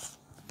fuck, this.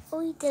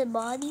 Holy dead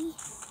body.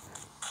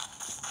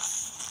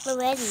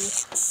 Already.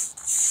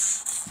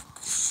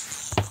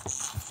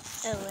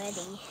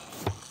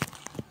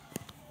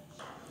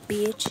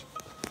 Bitch.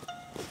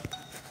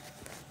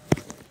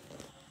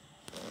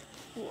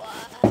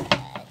 What?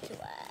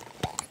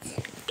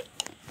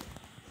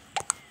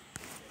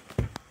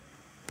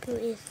 Who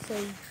is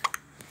safe?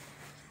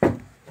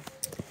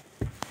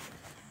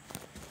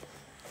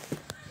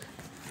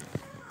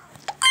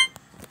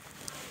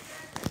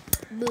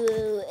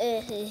 Boo.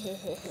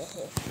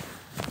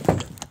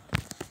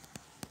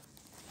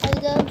 Let's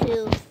go to.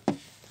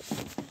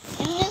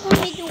 I'm just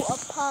gonna do a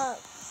park.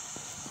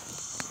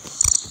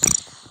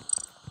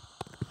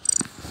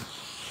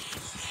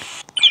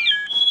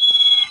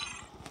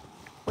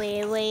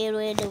 Where the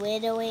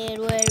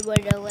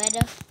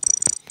weather?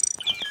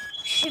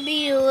 Should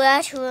be the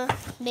last one.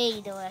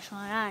 Maybe the last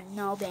one. I don't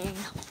know, man.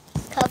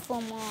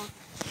 Couple more.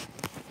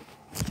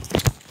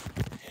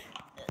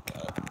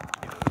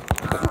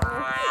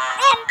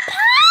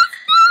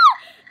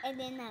 And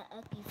then that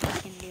ugly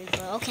fucking dude.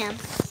 Okay, I'm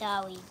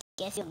sorry.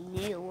 Guess you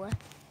knew.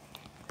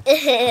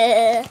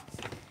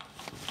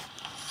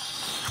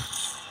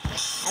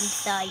 I'm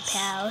sorry,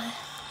 pal.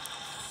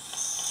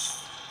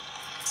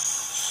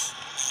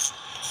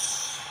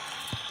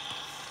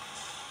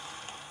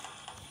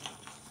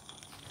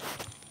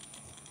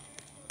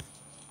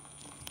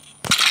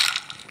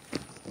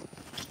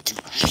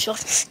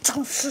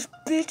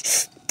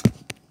 Bitch.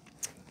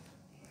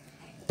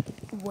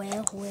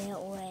 Well.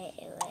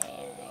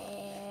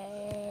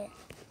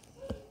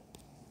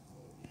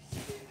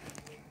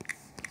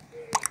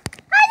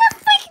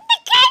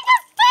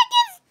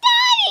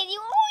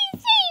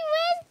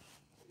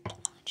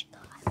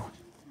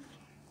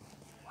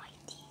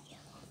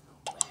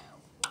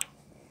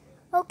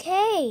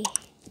 Okay.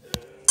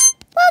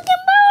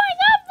 Fucking boy,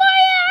 not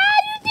fire!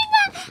 You think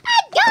I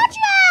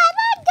gotcha!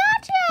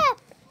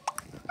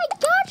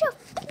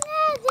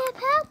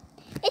 Pal.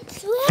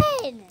 It's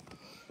red.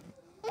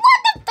 What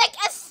the fuck?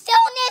 As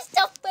soon as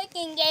the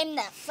freaking game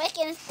that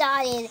freaking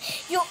started,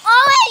 you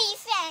already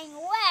saying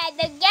red.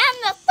 The game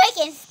that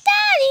freaking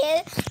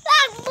started.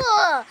 Like,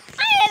 boy,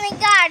 I haven't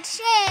got a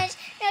chance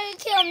to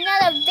kill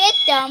another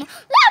victim.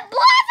 Like, boy,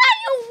 I thought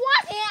you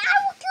watching. I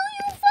will kill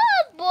you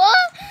first,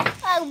 boy.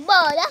 Like,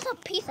 boy, that's a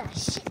piece of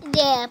shit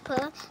there, bro.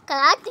 Cause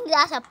I think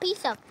that's a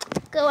piece of,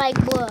 like,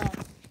 boy.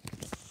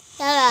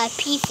 That's a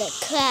piece of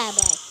crap,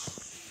 like.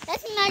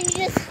 That's not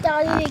just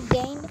starting the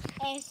game,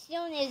 and as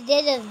soon as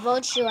they just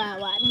vote you out,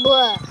 like,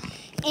 bruh.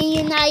 And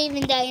you're not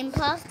even the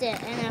imposter,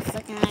 and I was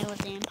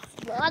the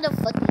imposter. I don't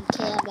fucking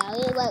care about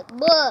it, like,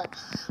 bruh.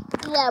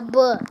 Yeah,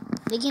 bruh.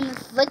 The game is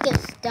freaking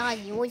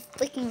started. You always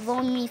freaking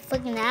voting me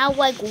freaking out,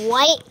 like,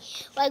 white.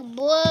 Like,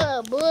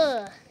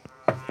 bruh.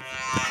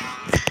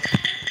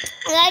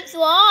 Lights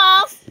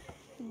off.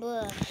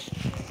 Bruh.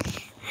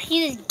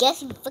 He was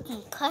guessing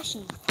freaking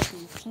questions.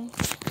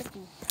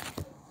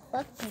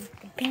 Fucking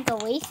pink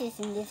oasis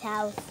in this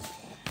house.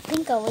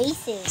 Pink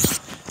oasis.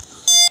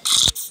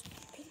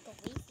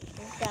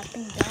 Don't got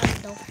pink dogs,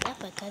 don't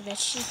flip it, cause that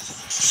shit.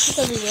 She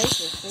could be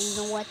racist. So you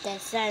know what they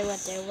say, what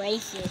they're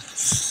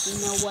racist. You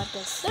know what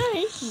they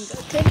say. You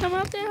gotta kick them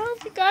out their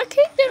house. You gotta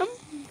kick them.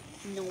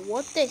 You know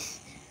what this.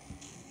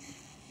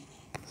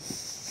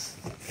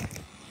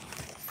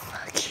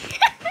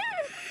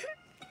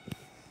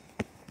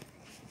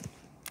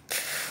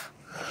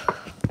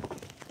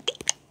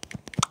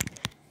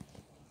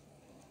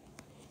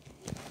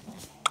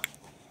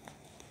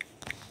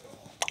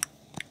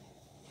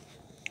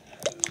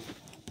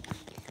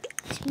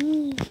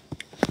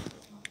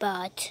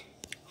 But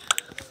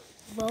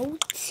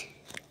vote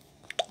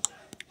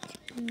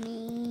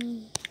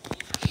me,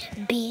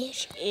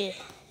 bitch.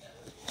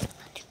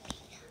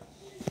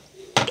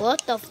 What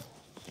the?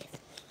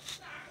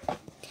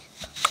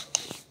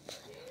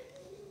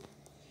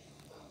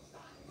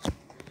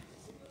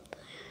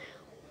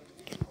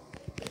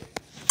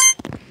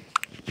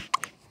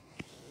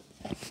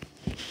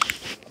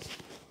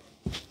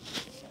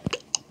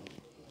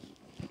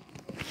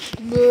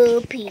 Blue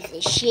piece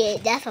of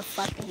shit. That's what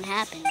fucking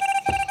happened.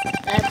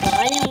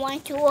 I didn't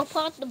want to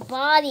report the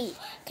body.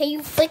 Can you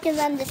freaking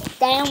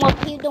understand why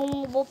people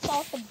don't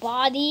report the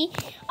body?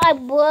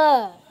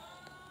 Bruh.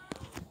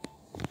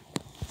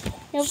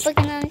 You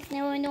freaking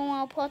understand when you don't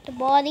want to put the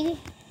body?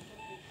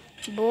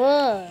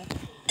 Bruh.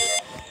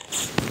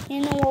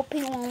 You know what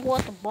people want to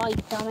watch the body,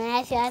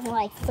 dumbass. You acting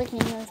like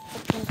freaking.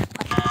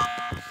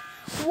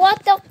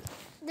 What the?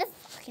 Just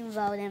fucking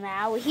vote him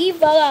out. He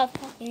voted out a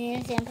fucking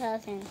innocent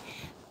person.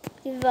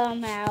 He voted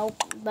him out,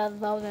 but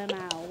vote him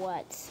out.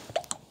 What?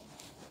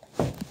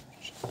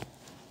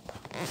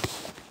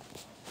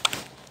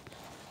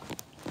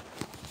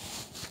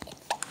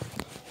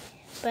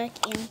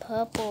 Back in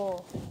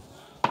purple.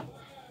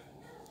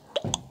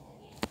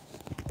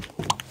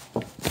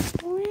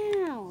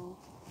 Wow.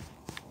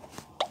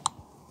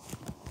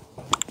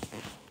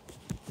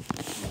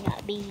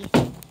 Not be.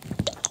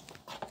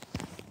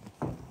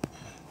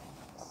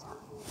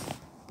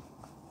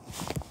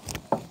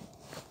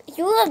 If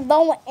you are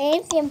born with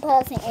anything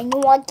person and you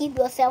want to keep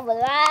yourself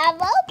alive,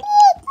 oh,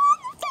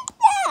 sit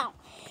down.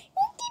 You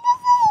want to keep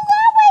yourself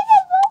alive,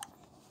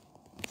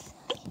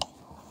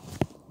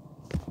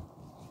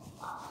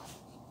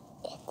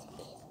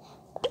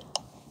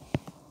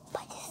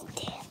 but it's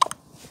dead.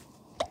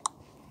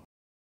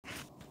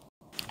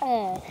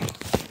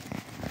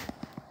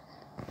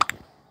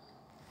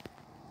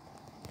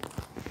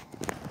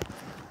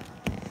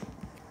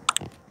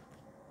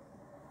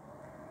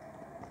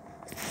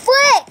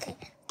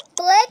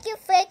 Flick your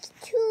face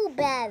too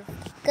bad,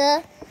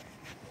 girl.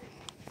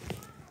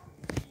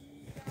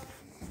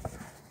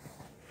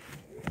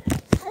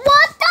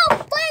 What the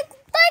frick?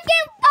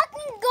 Freaking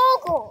fucking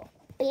Google,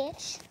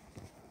 bitch.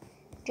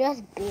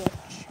 Just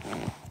bitch.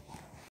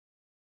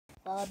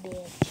 Oh,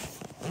 bitch.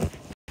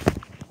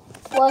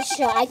 Well,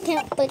 sure, I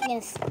can't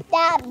freaking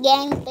stop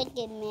getting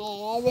freaking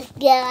mad. I just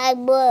get like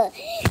bull.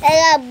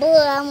 I got bull.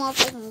 I want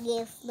to freaking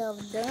get stuff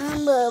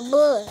done,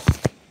 bull.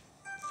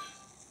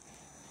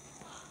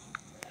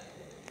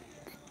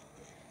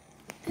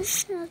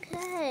 It's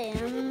okay.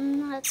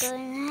 I'm not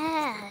going to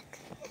hack.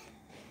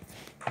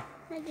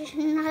 I'm just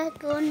not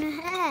going to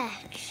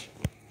hack.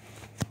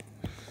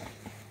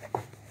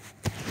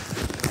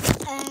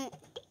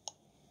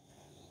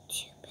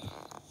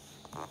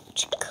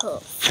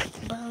 Cuff,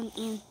 brown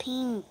and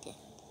pink.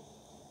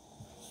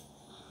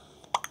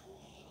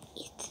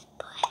 It's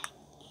black.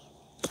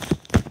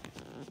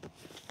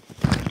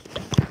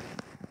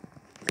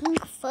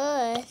 Pink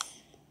first.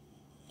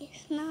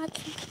 It's not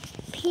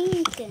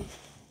pink.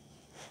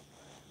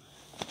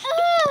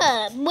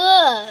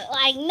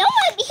 Like no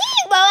one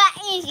here about that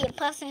innocent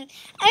person. And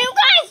you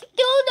guys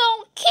still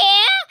don't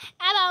care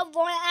about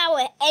one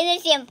our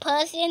innocent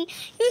person.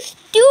 You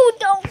still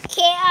don't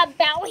care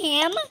about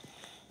him.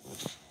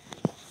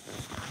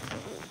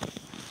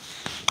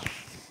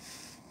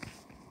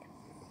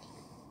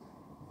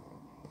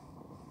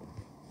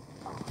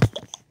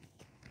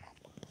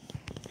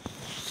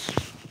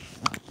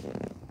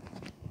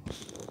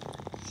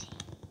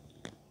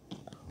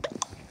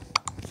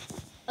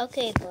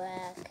 Okay,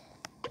 black.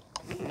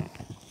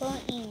 Go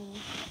in.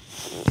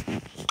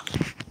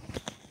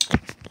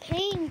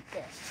 Pink.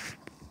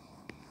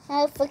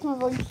 I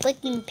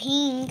freaking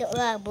pink.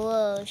 Like,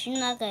 bro, she's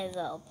not gonna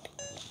go.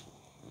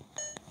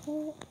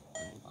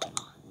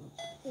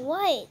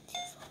 White.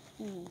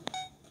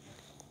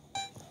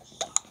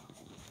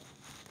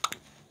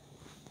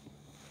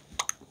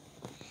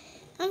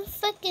 I'm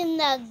freaking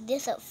like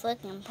this a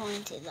freaking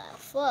pointed like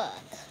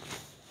fuck.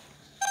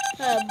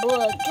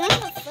 Boy, can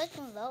I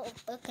freaking vote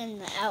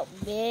fucking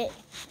outfit?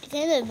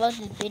 Can I vote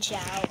this bitch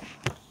out?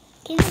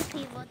 Can you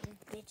please vote this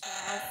bitch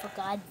out for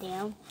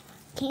goddamn?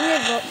 Can you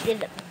vote this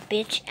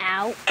bitch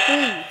out,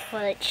 please? For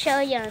the show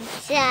you I'm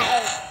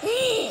sad.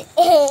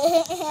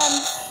 I'm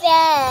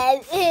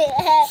sad.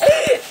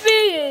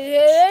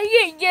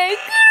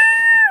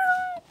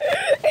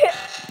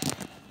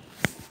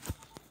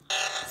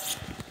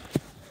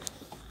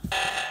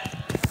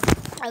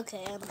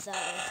 Okay, I'm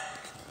sorry.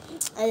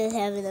 I just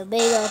having a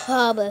big old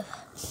problem.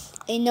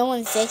 And no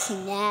one's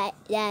fixing that.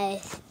 That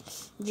is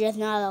just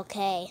not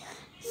okay.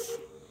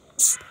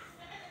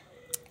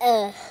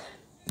 Good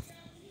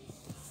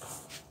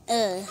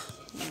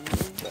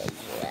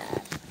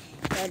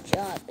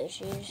job,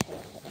 bitches.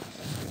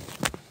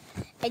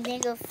 I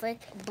think a frick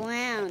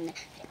brown.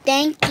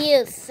 Thank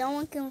you.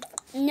 Someone can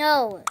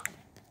no.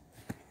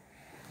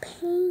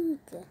 Pink.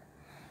 You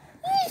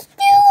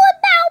still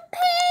about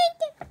pink?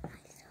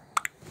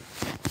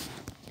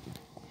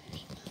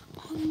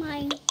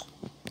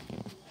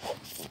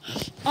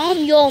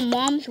 Your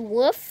mom's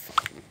wolf.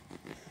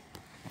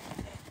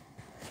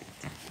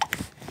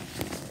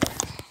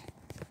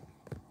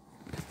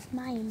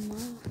 My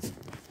mom.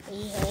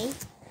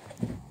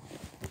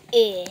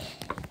 Hey.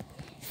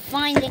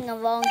 Finding a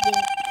wrong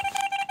bitch.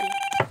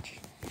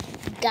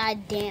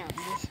 Goddamn,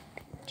 this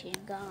bitch is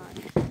gone.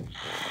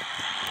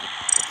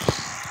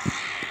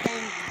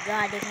 Thank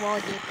God it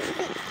won't be.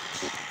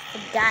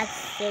 For God's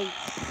sake,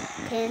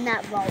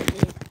 cannot vote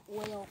this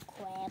little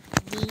crap,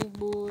 these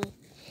boys.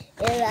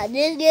 And like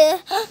this girl.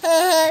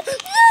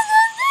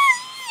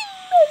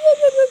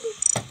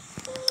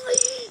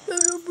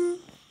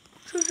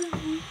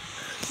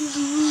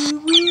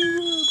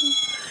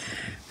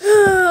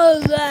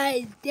 Oh,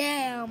 God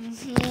damn.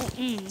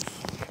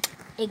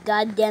 It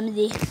goddamn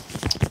the.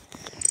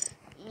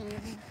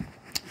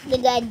 They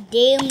got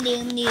damn.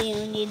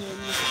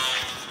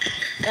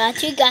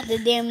 But you got the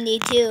damn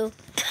too.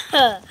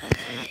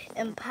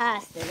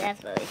 Imposter,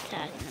 that's what we're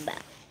talking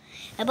about.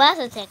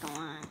 Imposter take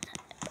one.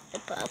 The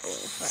bubble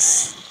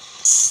fry.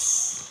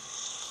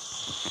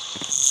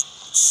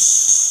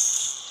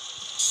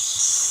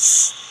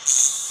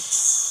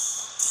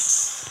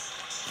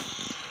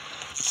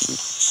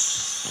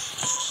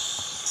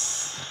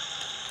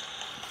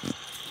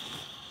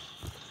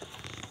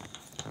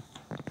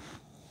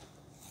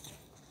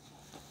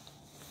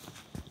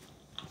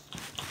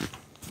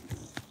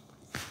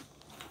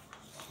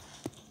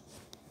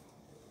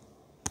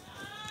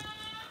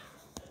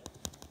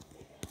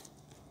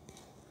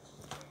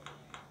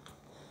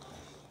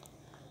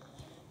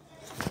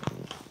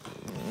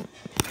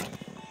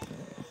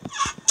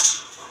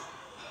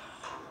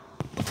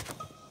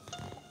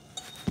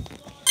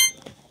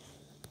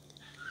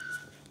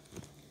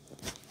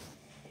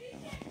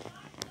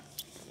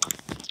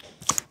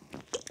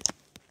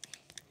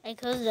 I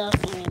closed off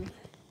him.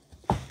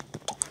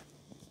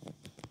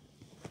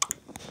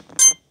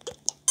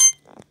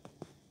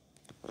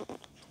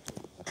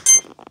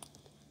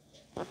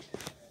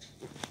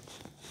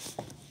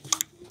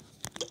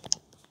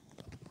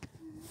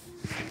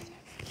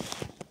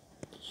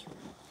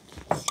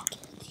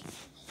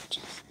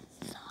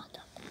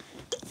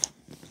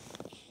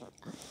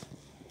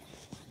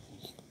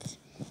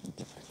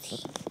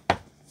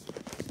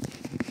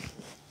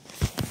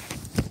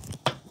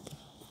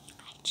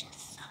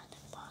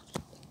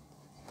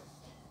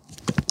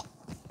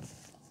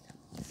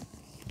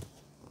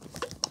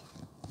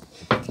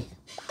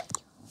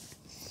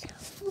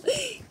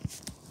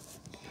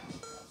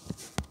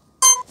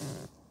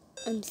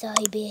 I'm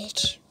sorry,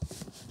 bitch.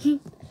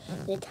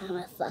 The time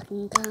I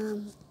fucking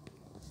come.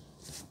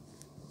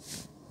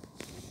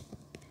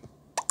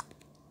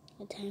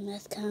 The time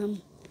has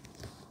come.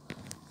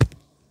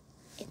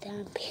 The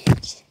time,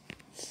 bitch.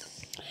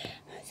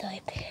 I'm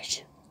sorry,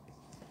 bitch.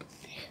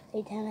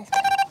 The time has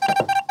come.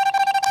 The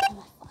time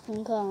I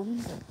fucking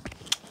come.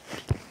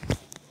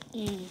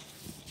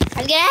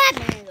 It's gonna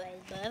happen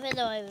anyways, but if it's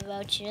only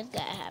about you, it's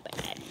gonna happen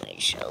anyway,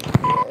 so.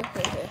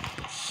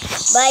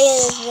 Maya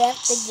has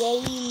left the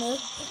game.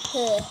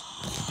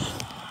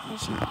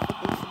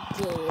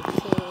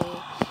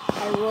 I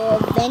will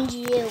avenge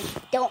you.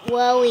 Don't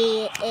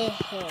worry.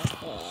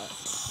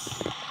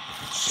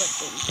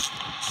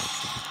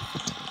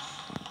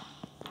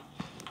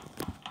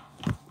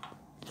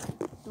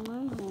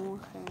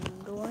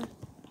 Door.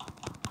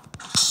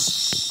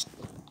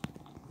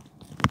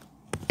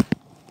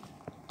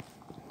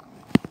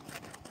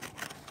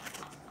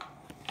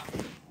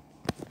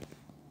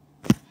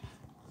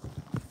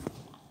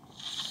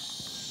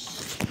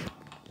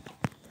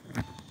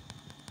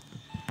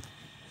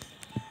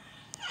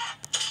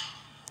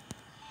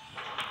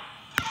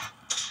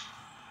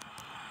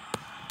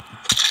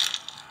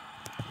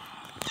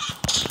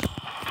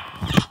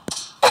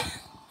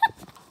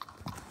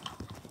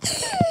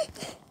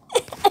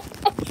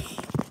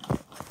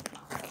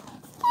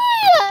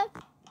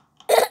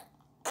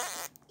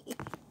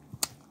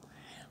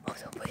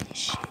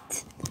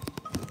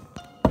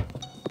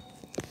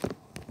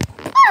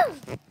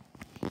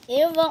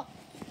 Eu vou.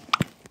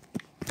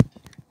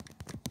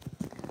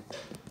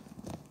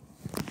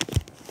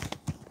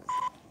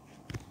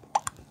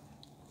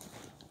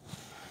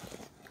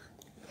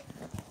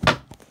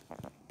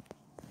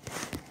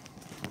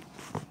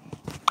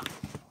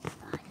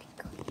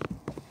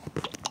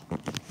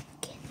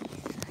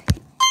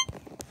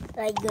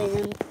 Like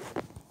going.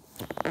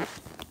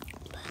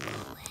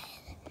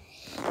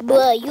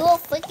 Bro, you a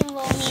freaking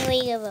roll me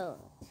way ago.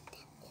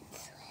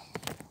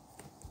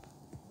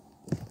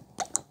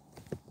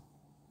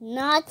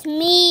 Not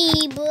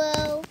me,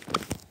 bro.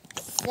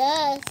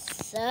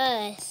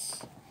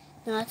 Sus.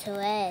 Not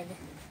red.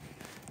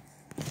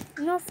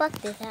 You know, fuck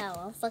this out.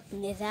 I'm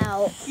fucking this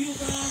out.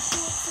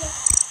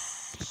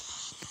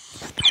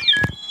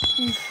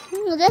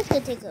 Let's go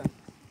take a.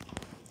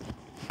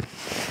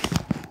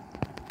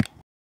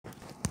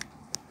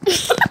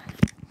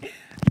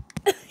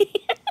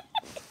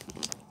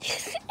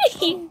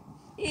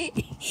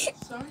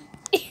 Sorry?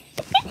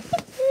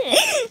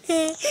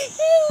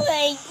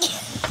 Like.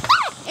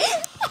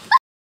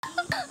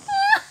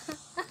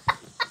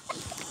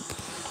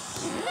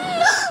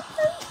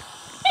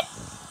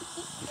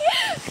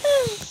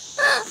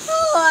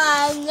 Oh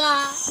my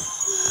god.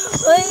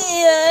 What is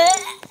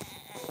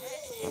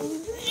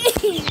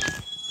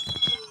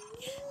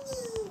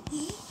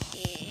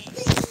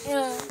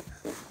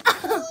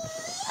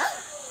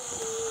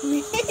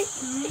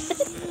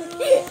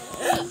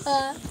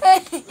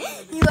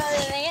you want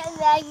to make it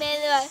like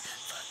that?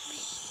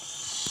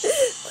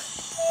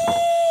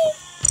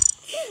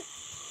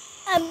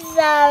 I'm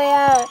sorry.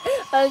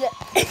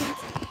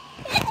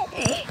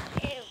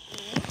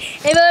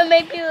 It will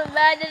make people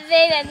mad to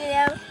say that to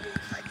them.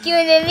 You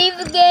in the leave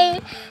the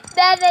game,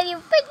 that's that you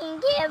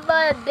freaking can't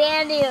but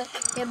abandon you.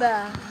 Yeah,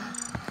 bro.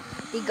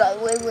 You got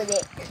away with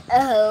it.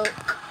 Oh.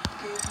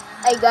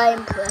 I got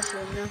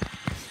impression.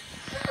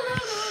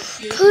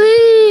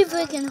 Please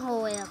freaking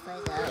hold it up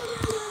like that.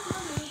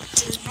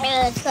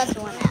 It's got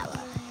 1 hour.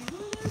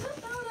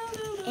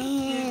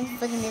 And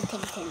freaking it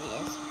takes 10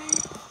 minutes.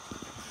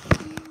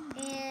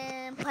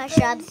 And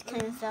push-ups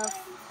can so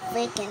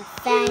freaking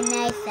fat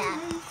nice at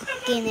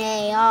freaking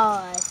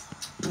ARs.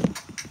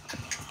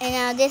 And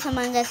now this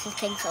Among Us is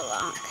taking so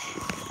long.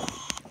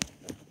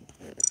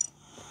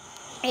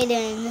 And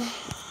then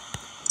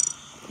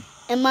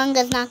Among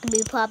Us not gonna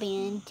be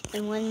popular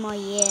in 1 more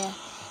year,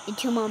 in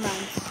 2 more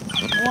months,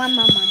 1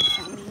 more month.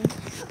 I mean,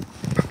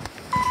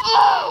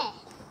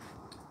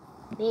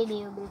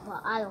 baby will be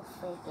popular. I don't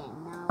freaking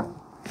know.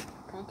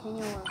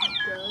 Continue with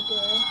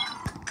good.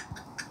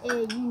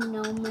 And you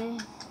know me,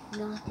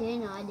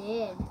 nothing I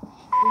did.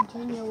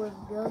 Continue with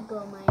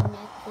go my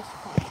next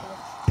perspective.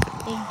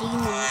 The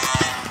demon.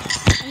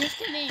 I'm just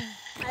kidding.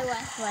 I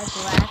watched like the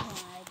last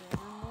one I did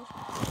on this.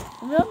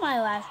 Remember my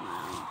last one.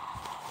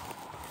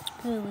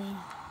 Really.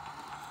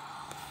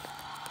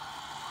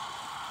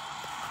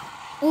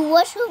 Ooh,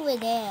 what's over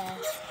there?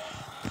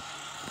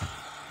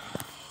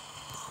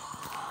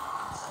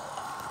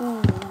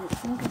 Ooh,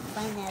 if you can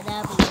find that,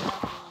 that'd be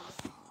lovely.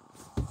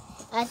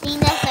 I think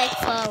that's like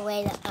far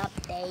away to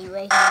update.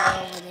 We can go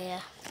over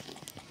there.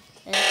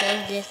 Let's go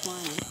this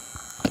one.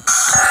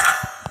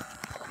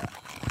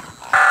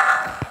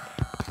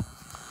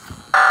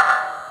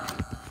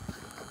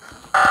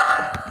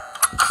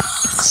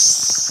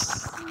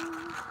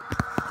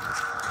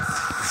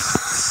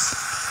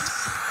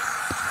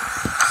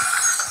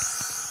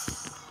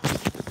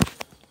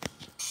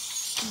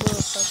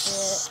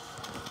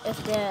 If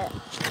the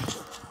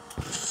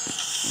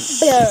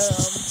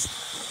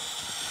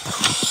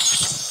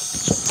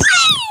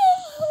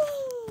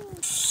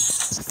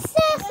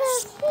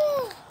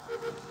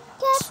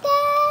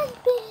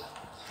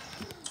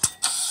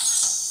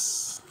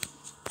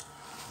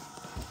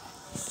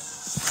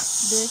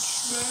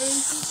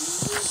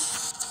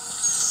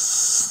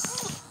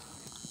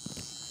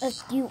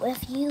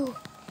boom.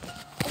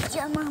 If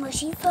your mama,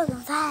 she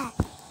fucking fat.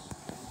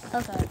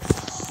 Okay.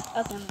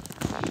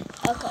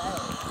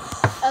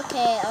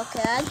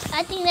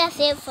 I think that's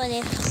it for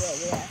this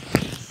video.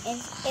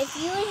 If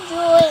you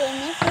enjoyed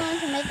and if you want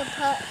to make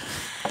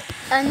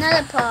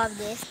another part of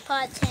this,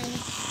 part 10,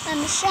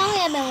 I'm sorry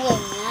I've been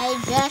waiting.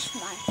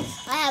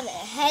 I have a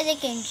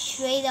headache and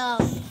straight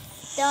off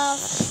stuff.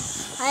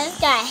 I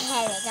just got a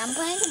headache. I'm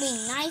planning to be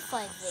nice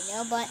for this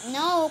video, but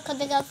no, because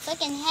I got a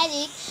freaking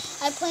headache.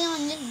 I put it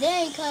on this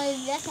day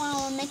because that's when I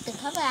want to make the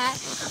cover at.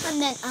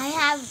 And then I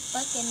have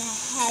fucking a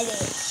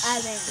headache.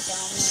 I've been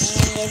filming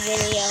in this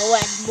video.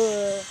 What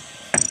buh.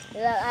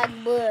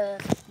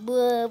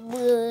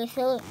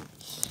 So,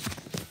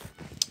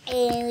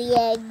 and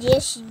yeah,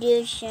 just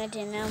do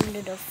something. I'm going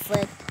to do the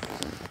foot.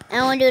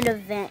 I want to do the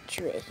vent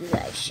trick you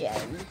guys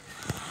showed me.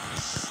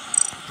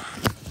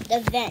 The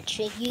vent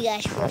trick you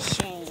guys were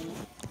saying.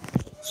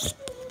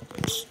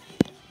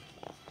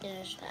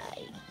 There's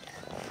like.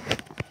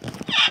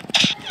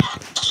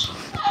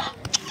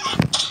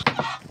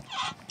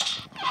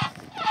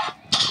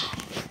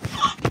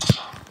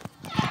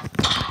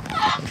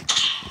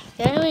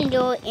 Then we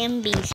do MBs.